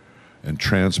cadaver and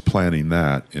transplanting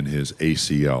that in his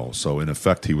ACL. So in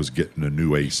effect, he was getting a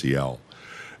new ACL.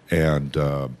 And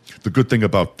the good thing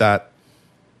about that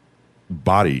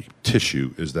body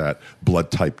tissue is that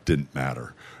blood type didn't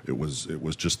matter. It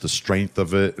was just the strength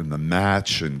of it and the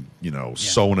match, and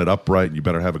sewing it upright. And you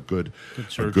better have a good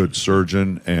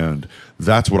surgeon. And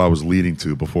that's what I was leading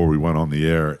to before we went on the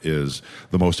air. Is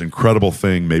the most incredible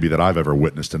thing maybe that I've ever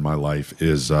witnessed in my life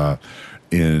is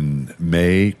in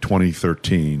May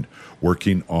 2013,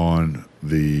 working on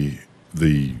the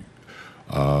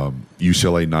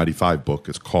UCLA 95 book.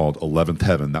 It's called 11th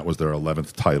Heaven. That was their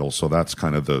 11th title. So that's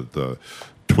kind of the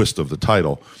twist of the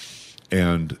title.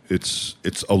 And it's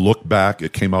a look back.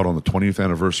 It came out on the 20th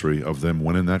anniversary of them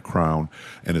winning that crown.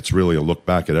 And it's really a look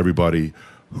back at everybody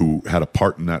who had a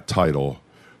part in that title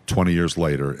 20 years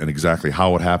later and exactly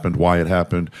how it happened, why it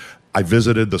happened. I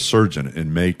visited the surgeon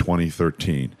in May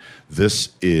 2013.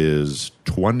 This is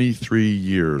 23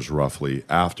 years roughly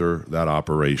after that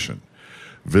operation.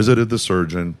 Visited the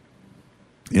surgeon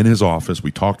in his office.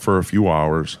 We talked for a few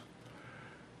hours.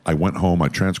 I went home. I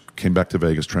came back to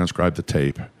Vegas, transcribed the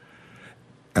tape.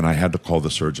 And I had to call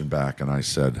the surgeon back, and I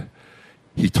said,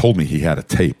 he told me he had a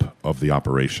tape of the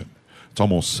operation. It's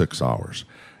almost 6 hours.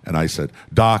 And I said,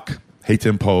 Doc, hate to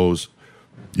impose.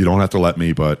 You don't have to let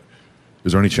me, but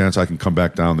is there any chance I can come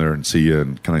back down there and see you,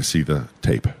 and can I see the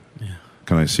tape? Yeah.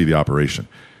 Can I see the operation?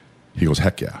 He goes,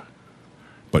 heck yeah.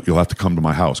 But you'll have to come to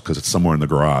my house because it's somewhere in the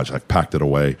garage. I've packed it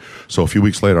away. So a few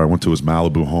weeks later, I went to his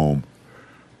Malibu home,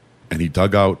 and he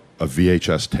dug out a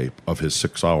VHS tape of his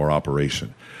 6-hour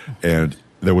operation. And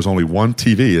there was only one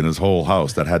TV in his whole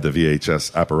house that had the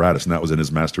VHS apparatus, and that was in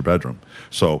his master bedroom.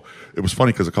 So it was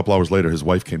funny because a couple hours later, his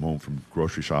wife came home from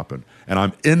grocery shopping, and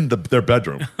I'm in their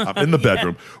bedroom. I'm in the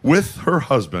bedroom with her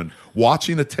husband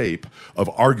watching a tape of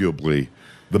arguably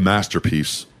the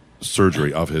masterpiece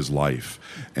surgery of his life.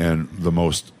 And the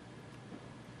most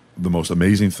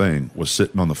amazing thing was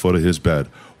sitting on the foot of his bed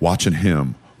watching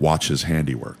him watch his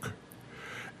handiwork.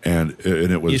 And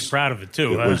it was, he's proud of it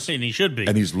too, and he should be.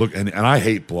 And he's and I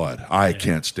hate blood. I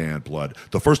can't stand blood.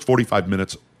 The first 45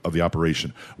 minutes of the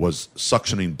operation was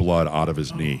suctioning blood out of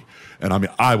his knee, and I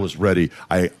mean, I was ready.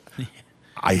 I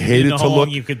hated to look.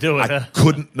 You could do it. I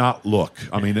couldn't not look.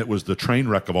 I mean, it was the train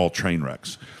wreck of all train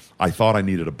wrecks. I thought I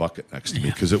needed a bucket next to me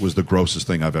because it was the grossest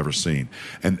thing I've ever seen.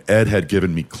 And Ed had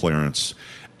given me clearance.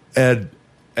 Ed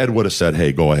would have said,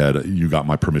 hey, go ahead. You got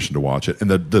my permission to watch it.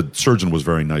 And the surgeon was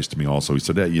very nice to me also. He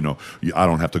said, hey, I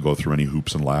don't have to go through any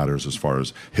hoops and ladders as far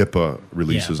as HIPAA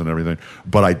releases and everything.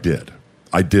 But I did.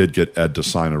 I did get Ed to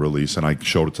sign a release, and I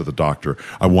showed it to the doctor.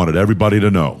 I wanted everybody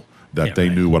to know that they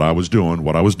knew what I was doing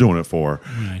it for.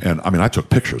 Right. And, I mean, I took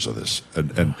pictures of this.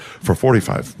 And for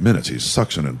 45 minutes, he's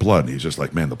suctioning blood, and he's just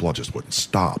like, man, the blood just wouldn't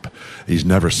stop. He's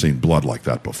never seen blood like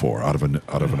that before out of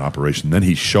an operation. Then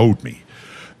he showed me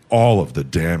all of the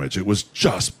damage. It was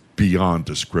just beyond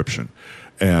description.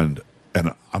 And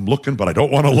I'm looking, but I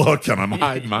don't want to look, and I'm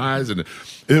hiding my eyes. And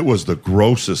it was the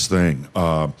grossest thing.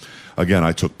 Again,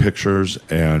 I took pictures,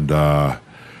 and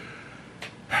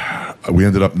we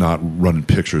ended up not running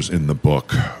pictures in the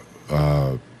book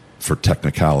for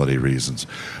technicality reasons.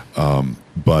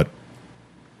 But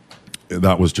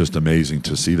that was just amazing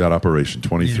to see that operation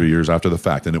 23 years after the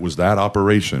fact. And it was that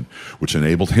operation which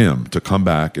enabled him to come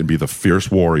back and be the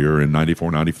fierce warrior in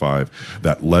 94-95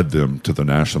 that led them to the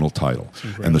national title.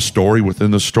 And the story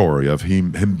within the story of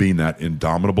him being that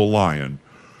indomitable lion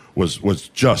was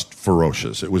just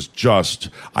ferocious. It was just,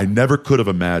 I never could have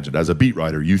imagined. As a beat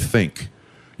writer, you think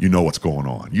you know what's going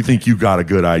on. You think you got a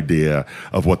good idea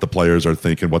of what the players are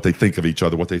thinking, what they think of each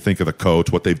other, what they think of the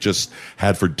coach, what they've just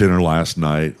had for dinner last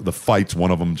night, the fights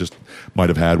one of them just might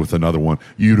have had with another one.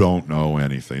 You don't know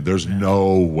anything. There's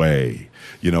no way.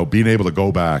 Being able to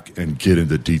go back and get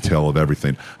into detail of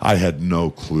everything, I had no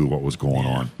clue what was going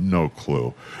on. No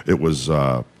clue. It was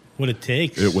what it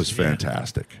takes. It was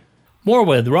fantastic. More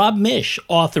with Rob Misch,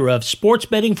 author of Sports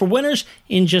Betting for Winners,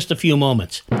 in just a few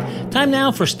moments. Time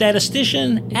now for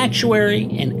statistician, actuary,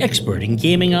 and expert in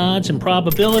gaming odds and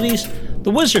probabilities,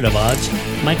 the Wizard of Odds,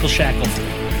 Michael Shackelford.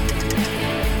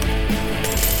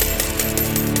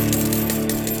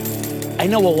 I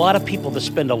know a lot of people that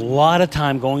spend a lot of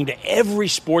time going to every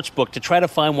sports book to try to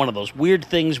find one of those weird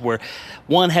things where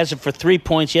one has it for 3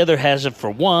 points, the other has it for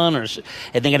 1, and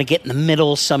they're going to get in the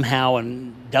middle somehow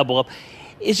and double up.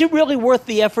 Is it really worth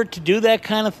the effort to do that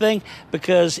kind of thing?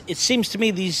 Because it seems to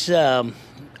me these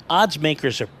odds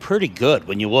makers are pretty good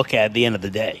when you look at the end of the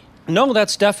day. No,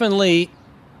 that's definitely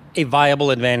a viable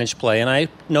advantage play, and I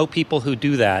know people who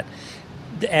do that.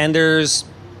 And there's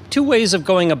 2 ways of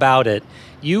going about it.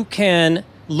 You can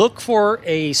look for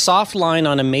a soft line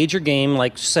on a major game,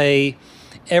 like, say,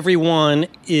 everyone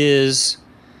is,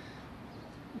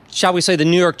 shall we say, the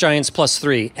New York Giants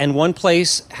 +3, and one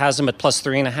place has them at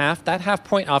 +3.5. That half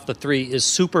point off the 3 is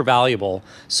super valuable.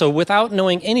 So without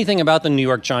knowing anything about the New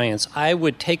York Giants, I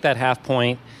would take that half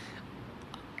point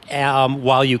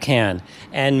while you can.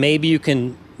 And maybe you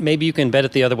can bet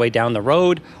it the other way down the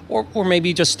road, or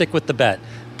maybe just stick with the bet.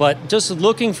 But just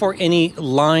looking for any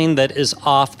line that is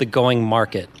off the going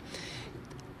market.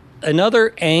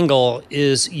 Another angle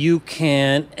is you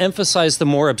can emphasize the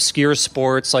more obscure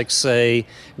sports, like, say,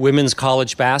 women's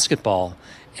college basketball.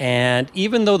 And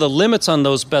even though the limits on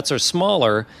those bets are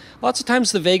smaller, lots of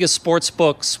times the Vegas sports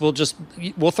books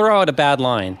will throw out a bad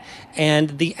line.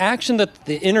 And the action that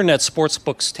the internet sports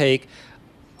books take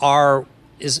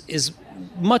is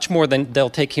much more than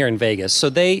they'll take here in Vegas. So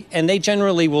they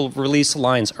generally will release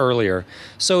lines earlier.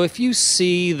 So if you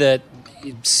see that,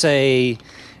 say,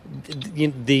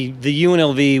 the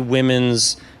UNLV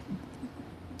women's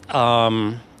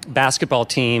basketball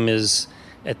team is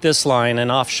at this line,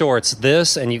 and offshore it's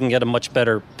this, and you can get a much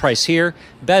better price here,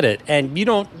 bet it. And you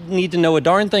don't need to know a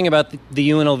darn thing about the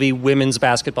UNLV women's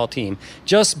basketball team.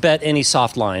 Just bet any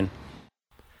soft line.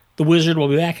 The Wizard will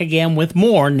be back again with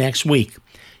more next week.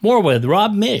 More with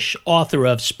Rob Misch, author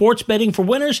of Sports Betting for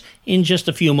Winners, in just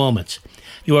a few moments.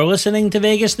 You are listening to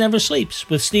Vegas Never Sleeps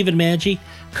with Stephen Maggi,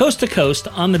 coast to coast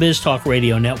on the Biz Talk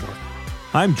Radio Network.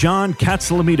 I'm John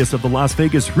Katsalamides of the Las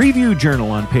Vegas Review-Journal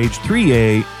on page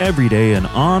 3A, every day and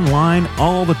online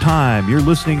all the time. You're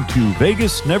listening to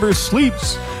Vegas Never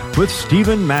Sleeps with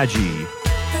Stephen Maggi.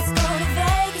 Let's go to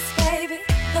Vegas, baby.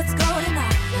 Let's go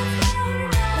tonight.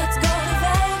 Let's go to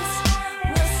Vegas.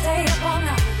 We'll stay up all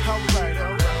night. All right.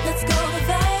 Let's go to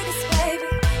Vegas, baby.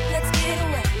 Let's get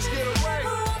away.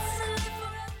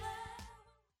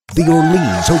 The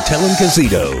Orleans Hotel and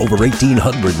Casino. Over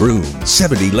 1,800 rooms,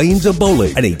 70 lanes of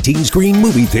bowling, an 18-screen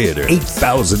movie theater,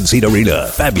 8,000-seat arena,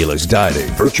 fabulous dining,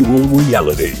 virtual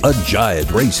reality, a giant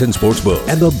race and sports book,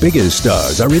 and the biggest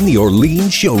stars are in the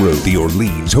Orleans showroom. The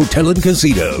Orleans Hotel and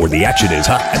Casino, where the action is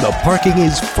hot and the parking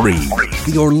is free.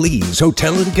 The Orleans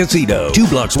Hotel and Casino, 2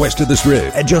 blocks west of the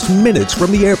Strip and just minutes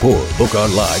from the airport. Book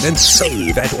online and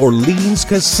save at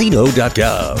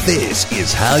OrleansCasino.com. This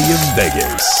is how you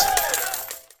Vegas.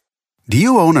 Do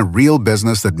you own a real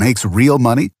business that makes real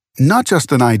money? Not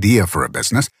just an idea for a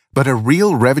business, but a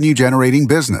real revenue-generating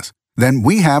business? Then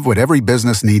we have what every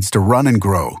business needs to run and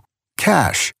grow.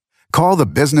 Cash. Call the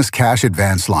Business Cash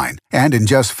Advance Line, and in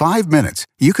just 5 minutes,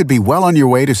 you could be well on your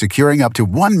way to securing up to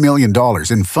 $1 million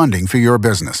in funding for your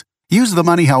business. Use the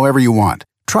money however you want.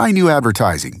 Try new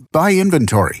advertising, buy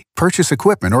inventory, purchase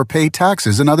equipment, or pay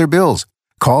taxes and other bills.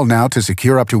 Call now to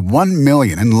secure up to $1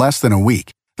 million in less than a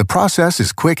week. The process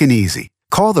is quick and easy.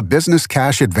 Call the Business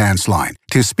Cash Advance Line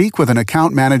to speak with an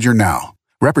account manager now.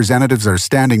 Representatives are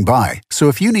standing by, so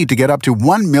if you need to get up to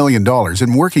 $1 million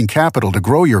in working capital to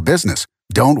grow your business,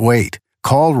 don't wait.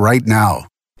 Call right now.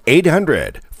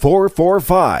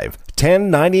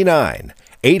 800-445-1099.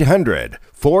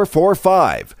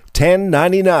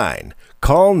 800-445-1099.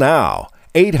 Call now.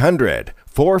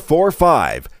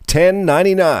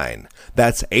 800-445-1099.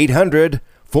 That's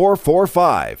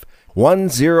 800-445-1099.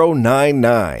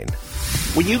 1099.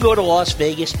 When you go to Las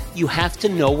Vegas, you have to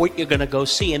know what you're going to go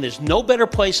see, and there's no better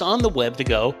place on the web to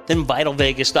go than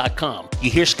VitalVegas.com. You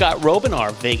hear Scott Robin,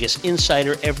 our Vegas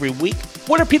insider, every week.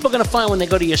 What are people going to find when they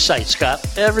go to your site, Scott?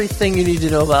 Everything you need to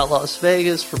know about Las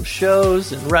Vegas, from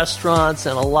shows and restaurants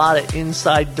and a lot of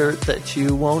inside dirt that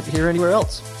you won't hear anywhere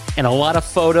else. And a lot of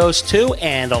photos, too,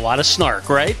 and a lot of snark,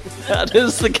 right? That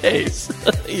is the case.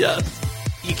 Yes.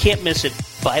 You can't miss it.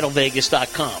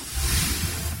 VitalVegas.com.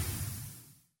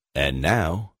 And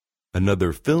now,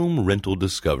 another film rental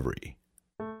discovery.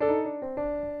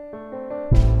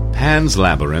 Pan's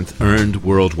Labyrinth earned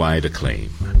worldwide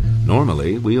acclaim.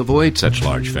 Normally, we avoid such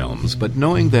large films, but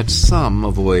knowing that some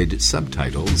avoid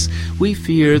subtitles, we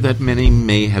fear that many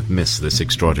may have missed this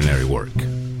extraordinary work.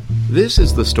 This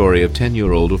is the story of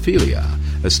 10-year-old Ophelia,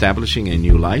 establishing a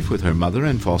new life with her mother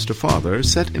and foster father,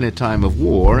 set in a time of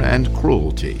war and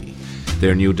cruelty.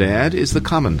 Their new dad is the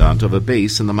commandant of a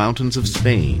base in the mountains of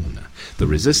Spain. The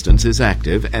resistance is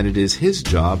active, and it is his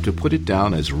job to put it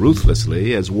down as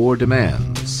ruthlessly as war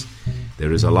demands.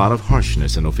 There is a lot of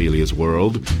harshness in Ophelia's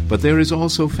world, but there is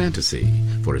also fantasy,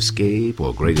 for escape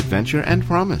or great adventure and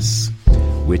promise.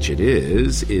 Which it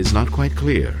is not quite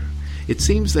clear. It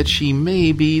seems that she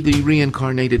may be the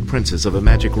reincarnated princess of a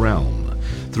magic realm.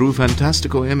 Through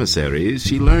fantastical emissaries,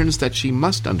 she learns that she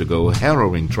must undergo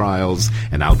harrowing trials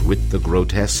and outwit the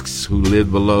grotesques who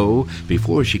live below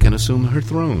before she can assume her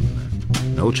throne.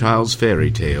 No child's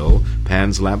fairy tale,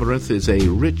 Pan's Labyrinth is a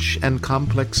rich and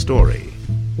complex story.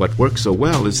 What works so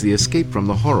well is the escape from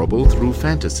the horrible through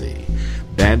fantasy.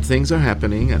 Bad things are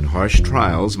happening and harsh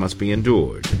trials must be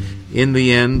endured. In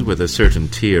the end, with a certain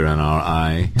tear in our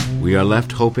eye, we are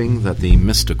left hoping that the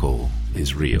mystical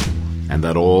is real, and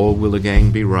that all will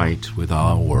again be right with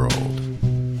our world.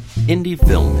 Indie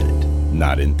Film Minute.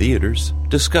 Not in theaters.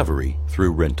 Discovery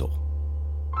through rental.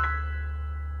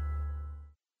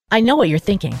 I know what you're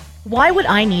thinking. Why would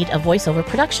I need a voiceover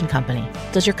production company?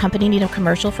 Does your company need a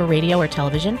commercial for radio or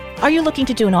television? Are you looking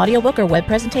to do an audiobook or web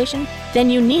presentation? Then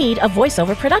you need a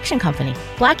voiceover production company.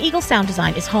 Black Eagle Sound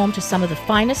Design is home to some of the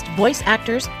finest voice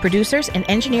actors, producers, and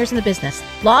engineers in the business.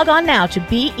 Log on now to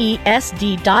besd.us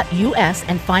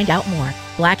and find out more.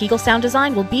 Black Eagle Sound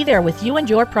Design will be there with you and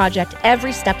your project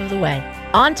every step of the way.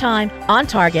 On time, on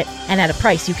target, and at a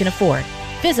price you can afford.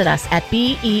 Visit us at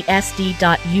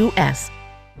besd.us.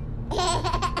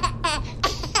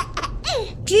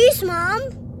 Juice, Mom!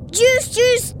 Juice,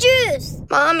 juice, juice!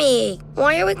 Mommy,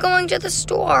 why are we going to the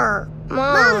store?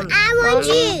 Mom, I want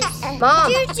juice.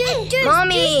 Mom,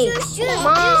 Mommy,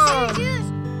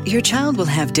 Mom. Your child will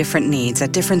have different needs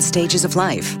at different stages of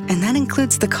life, and that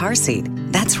includes the car seat.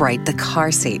 That's right, the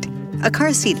car seat. A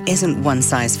car seat isn't one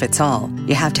size fits all.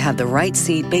 You have to have the right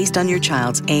seat based on your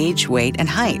child's age, weight, and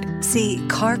height. See,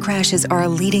 car crashes are a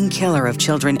leading killer of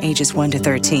children ages 1 to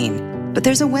 13. But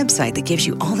there's a website that gives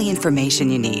you all the information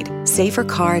you need.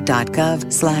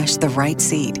 safercar.gov/the right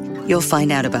seat. You'll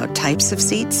find out about types of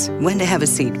seats, when to have a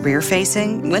seat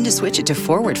rear-facing, when to switch it to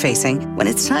forward-facing, when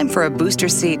it's time for a booster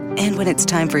seat, and when it's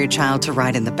time for your child to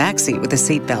ride in the back seat with a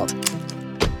seatbelt.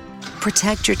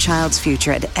 Protect your child's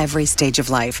future at every stage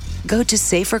of life. Go to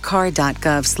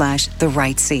safercar.gov/the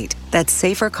right seat. That's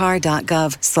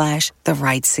safercar.gov/the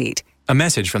right seat. A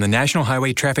message from the National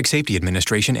Highway Traffic Safety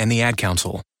Administration and the Ad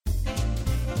Council.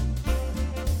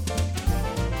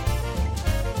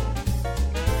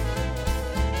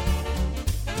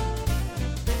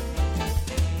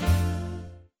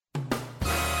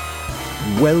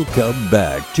 Welcome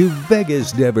back to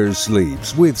Vegas Never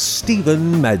Sleeps with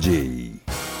Stephen Maggi.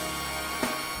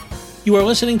 You are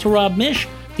listening to Rob Misch,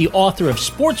 the author of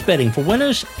Sports Betting for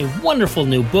Winners, a wonderful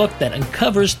new book that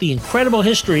uncovers the incredible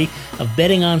history of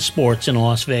betting on sports in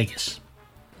Las Vegas.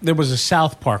 There was a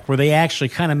South Park where they actually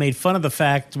kind of made fun of the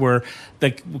fact where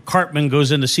the Cartman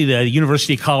goes in to see the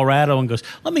University of Colorado and goes,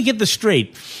 let me get this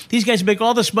straight. These guys make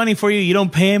all this money for you. You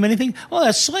don't pay them anything? Well,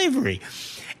 that's slavery.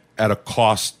 At a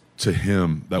cost to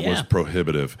him that was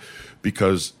prohibitive,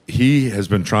 because he has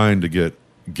been trying to get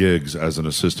gigs as an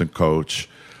assistant coach,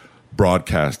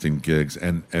 broadcasting gigs,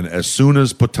 and as soon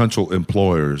as potential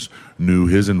employers knew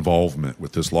his involvement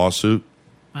with this lawsuit,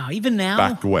 wow, even now?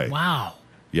 Backed away. Wow.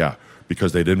 Yeah,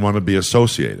 because they didn't want to be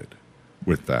associated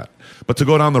with that. But to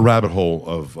go down the rabbit hole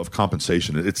of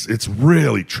compensation, it's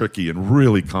really tricky and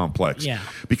really complex. Yeah.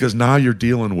 Because now you're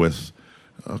dealing with,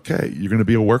 okay, you're going to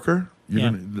be a worker,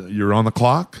 you're on the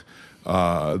clock,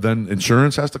 then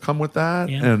insurance has to come with that.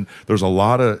 Yeah. And there's a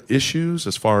lot of issues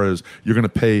as far as you're going to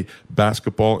pay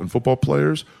basketball and football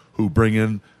players who bring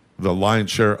in the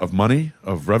lion's share of money,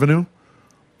 of revenue.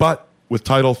 But with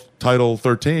Title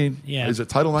 13, is it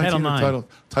Title 19 or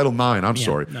Title 9? I'm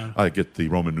sorry. No. I get the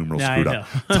Roman numerals No, screwed I up.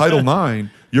 Title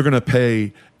 9, you're going to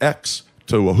pay X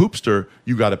to a hoopster,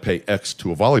 you got to pay X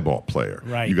to a volleyball player.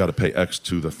 Right. You got to pay X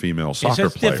to the female soccer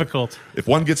it's player. difficult. If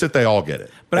one gets it, they all get it.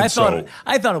 But And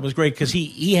I thought it was great because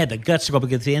he had the guts to go up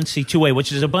against the NC2A,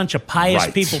 which is a bunch of pious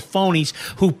Right. people, phonies,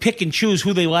 who pick and choose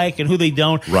who they like and who they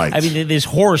don't. Right. I mean, there's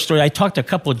horror story. I talked to a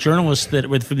couple of journalists that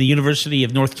were from the University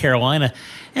of North Carolina,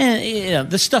 and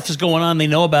this stuff is going on. They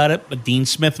know about it, but Dean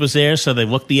Smith was there, so they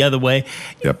looked the other way.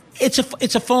 Yep.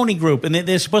 It's a phony group, and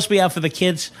they're supposed to be out for the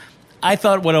kids. I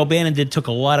thought what O'Bannon did took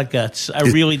a lot of guts. I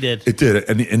really did. It did.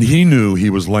 And he knew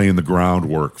he was laying the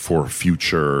groundwork for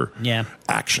future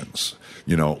actions.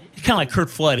 You know, Kind of like Kurt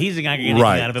Flood. He's not going to get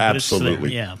anything out of it. But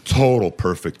absolutely. It's, Total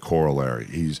perfect corollary.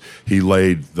 He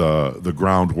laid the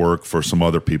groundwork for some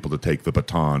other people to take the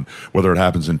baton, whether it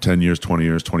happens in 10 years, 20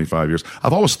 years, 25 years.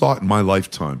 I've always thought in my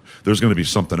lifetime there's going to be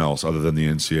something else other than the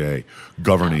NCAA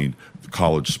governing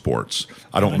college sports.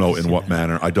 I don't know in what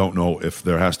manner. I don't know if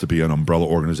there has to be an umbrella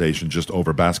organization just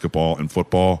over basketball and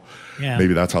football. Yeah.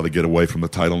 Maybe that's how they get away from the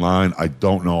Title IX. I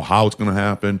don't know how it's going to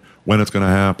happen, when it's going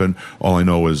to happen. All I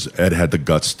know is Ed had the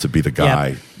guts to be the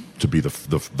guy, to be the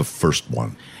first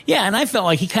one. Yeah, and I felt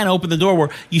like he kind of opened the door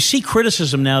where you see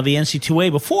criticism now of the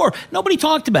NC2A. Before, nobody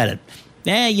talked about it.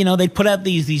 They'd put out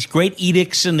these great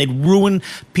edicts and they'd ruin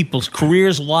people's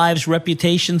careers, lives,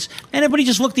 reputations, and everybody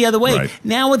just looked the other way. Right.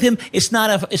 Now with him, it's not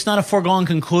a foregone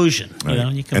conclusion.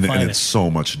 Right. You can and find it's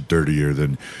so much dirtier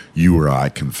than you or I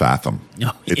can fathom.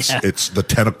 Oh, It's the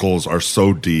tentacles are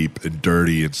so deep and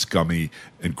dirty and scummy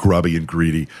and grubby and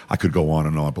greedy. I could go on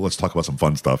and on, but let's talk about some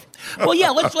fun stuff. Well, yeah,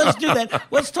 let's do that.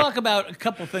 Let's talk about a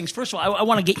couple of things. First of all, I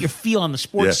want to get your feel on the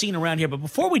sports scene around here. But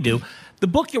before we do, the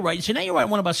book you're writing, so now you're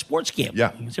writing one about sports gambling.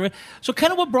 Yeah. So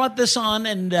kind of what brought this on,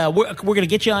 and we're going to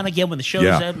get you on again when the show's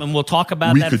Yeah. end, and we'll talk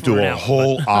about We that could for do an a hour.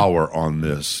 whole hour on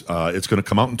this. It's going to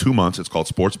come out in 2 months. It's called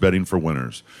Sports Betting for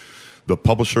Winners. The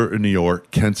publisher in New York,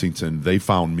 Kensington, they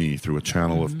found me through a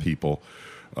channel of people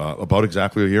about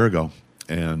exactly a year ago.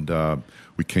 And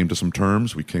we came to some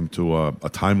terms. We came to a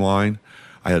timeline.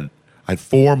 I had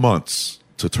 4 months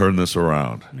to turn this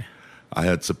around. I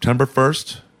had September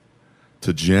 1st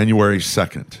to January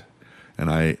 2nd. And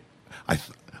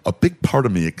a big part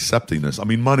of me accepting this, I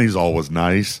mean, money's always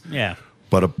nice. Yeah.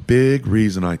 But a big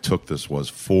reason I took this was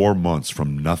 4 months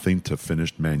from nothing to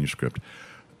finished manuscript.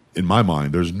 In my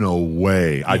mind, there's no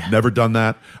way. I'd never done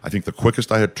that. I think the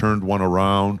quickest I had turned one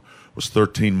around was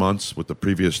 13 months with the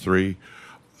previous 3.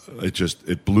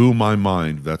 it blew my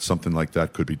mind that something like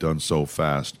that could be done so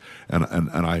fast, and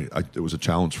it was a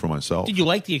challenge for myself. Did you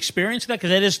like the experience of that? Because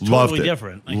that is Loved totally it.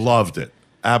 different. Loved it.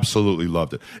 Absolutely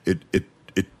loved it. It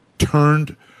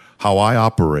turned how I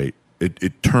operate.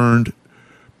 It turned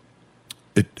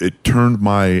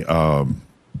my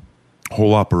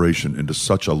whole operation into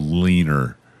such a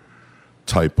leaner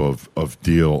type of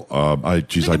deal. I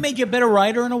think it made you a better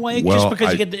writer in a way, just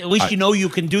because at least you know you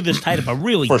can do this type of a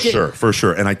really for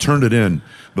sure. And I turned it in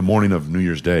the morning of New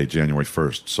Year's Day, January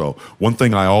 1st. So one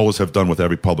thing I always have done with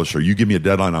every publisher: you give me a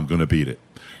deadline, I'm going to beat it.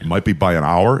 It might be by an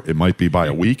hour, it might be by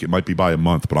a week, it might be by a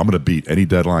month, but I'm going to beat any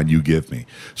deadline you give me.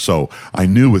 So I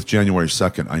knew with January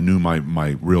 2nd, I knew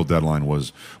my real deadline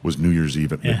was New Year's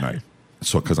Eve at midnight.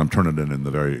 So, because I'm turning it in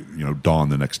the very, dawn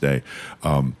the next day.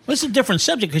 Well, it's a different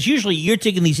subject, because usually you're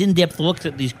taking these in-depth looks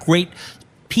at these great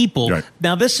people. Right.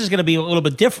 Now, this is going to be a little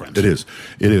bit different. It is.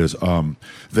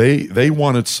 They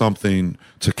wanted something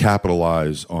to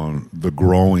capitalize on the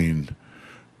growing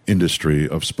industry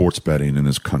of sports betting in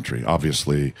this country.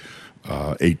 Obviously,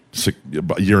 a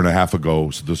year and a half ago,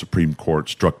 the Supreme Court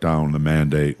struck down the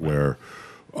mandate where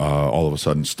all of a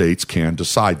sudden states can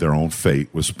decide their own fate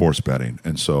with sports betting.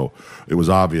 And so it was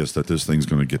obvious that this thing's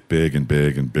going to get big and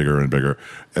big and bigger and bigger.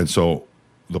 And so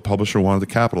the publisher wanted to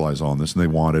capitalize on this, and they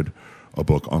wanted a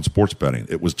book on sports betting.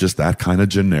 It was just that kind of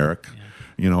generic,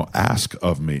 ask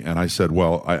of me. And I said,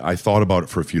 well, I thought about it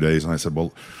for a few days, and I said,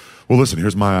 well, listen,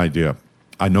 here's my idea.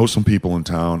 I know some people in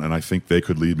town, and I think they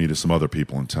could lead me to some other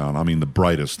people in town. I mean, the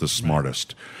brightest, the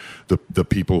smartest, the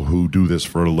people who do this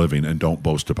for a living and don't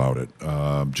boast about it.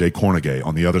 Jay Cornegay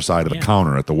on the other side of the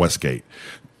counter at the Westgate.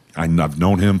 I've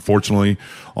known him, fortunately,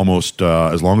 almost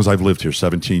as long as I've lived here,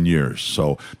 17 years.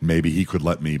 So maybe he could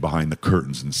let me behind the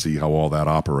curtains and see how all that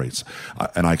operates.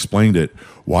 And I explained it.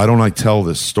 Why don't I tell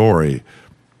this story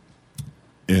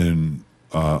in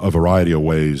a variety of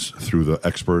ways through the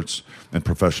experts and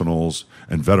professionals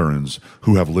and veterans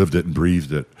who have lived it and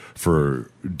breathed it for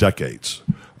decades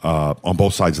on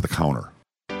both sides of the counter.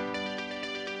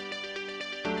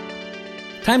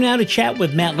 Time now to chat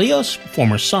with Matt Leos,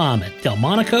 former Som at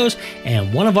Delmonico's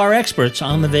and one of our experts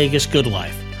on the Vegas Good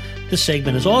Life. This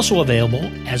segment is also available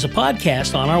as a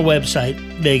podcast on our website,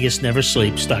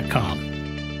 vegasneversleeps.com.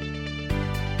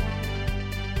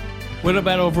 What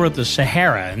about over at the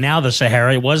Sahara? Now the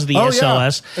Sahara, it was the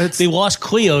SLS. Yeah. They lost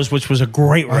Cleo's, which was a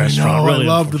great restaurant. I know, really I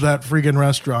loved that freaking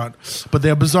restaurant. But they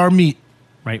have Bazaar Meat.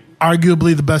 Right.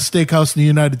 Arguably the best steakhouse in the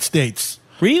United States.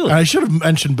 Really? I should have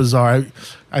mentioned Bazaar.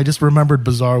 I just remembered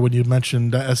Bazaar when you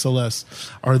mentioned SLS,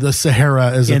 or the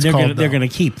Sahara as it's called. They're going to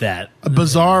keep that.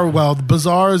 Bazaar, well,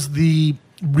 Bazaar is the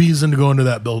reason to go into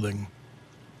that building.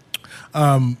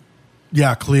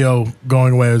 Yeah, Cleo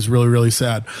going away is really, really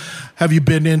sad. Have you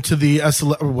been into the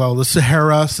the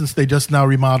Sahara since they just now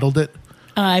remodeled it?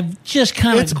 I've just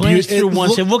kind of glanced through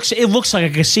once. It looks like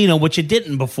a casino, which it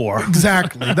didn't before.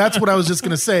 Exactly. That's what I was just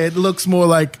going to say. It looks more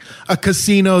like a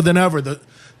casino than ever.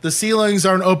 The ceilings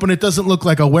aren't open. It doesn't look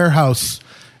like a warehouse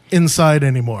inside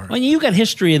anymore. Well, you got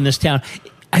history in this town.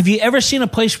 Have you ever seen a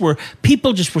place where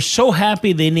people just were so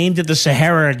happy they named it the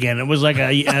Sahara again? It was like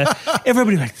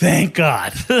everybody like, thank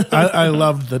God. I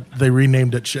loved that they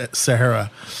renamed it Sahara.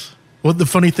 Well, the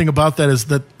funny thing about that is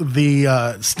that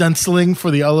the stenciling for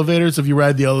the elevators, if you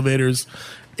ride the elevators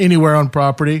anywhere on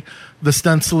property, the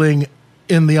stenciling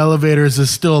in the elevators is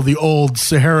still the old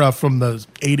Sahara from the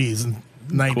 80s and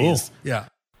 90s. Cool. Yeah.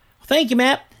 Thank you,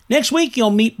 Matt. Next week,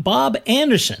 you'll meet Bob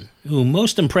Anderson, who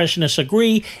most impressionists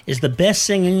agree is the best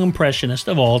singing impressionist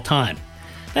of all time.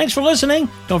 Thanks for listening.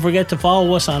 Don't forget to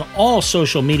follow us on all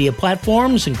social media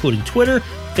platforms, including Twitter,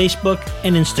 Facebook,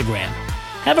 and Instagram.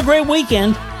 Have a great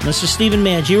weekend. This is Stephen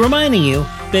Maggi reminding you,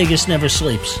 Vegas never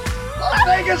sleeps.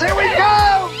 Vegas, here we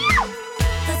go!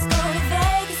 Let's go to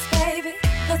Vegas, baby.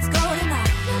 Let's go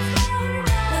tonight.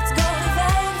 Let's go to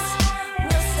Vegas.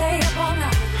 We'll stay up all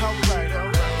night.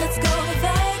 Let's go to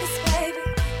Vegas, baby.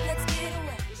 Let's get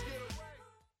away.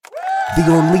 The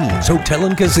Orleans Hotel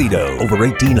and Casino. Over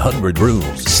 1,800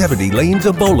 rooms, 70 lanes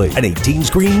of bowling, an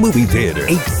 18-screen movie theater,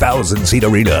 8,000-seat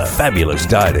arena, fabulous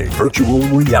dining, virtual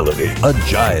reality, a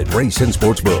giant race and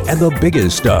sports book, and the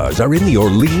biggest stars are in the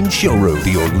Orleans showroom.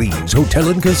 The Orleans Hotel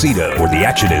and Casino, where the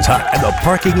action is hot and the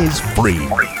parking is free.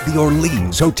 The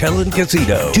Orleans Hotel and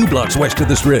Casino, 2 blocks west of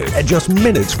the Strip and just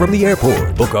minutes from the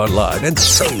airport. Book online and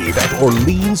save at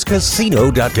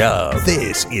OrleansCasino.com.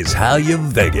 This is how you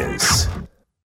Vegas.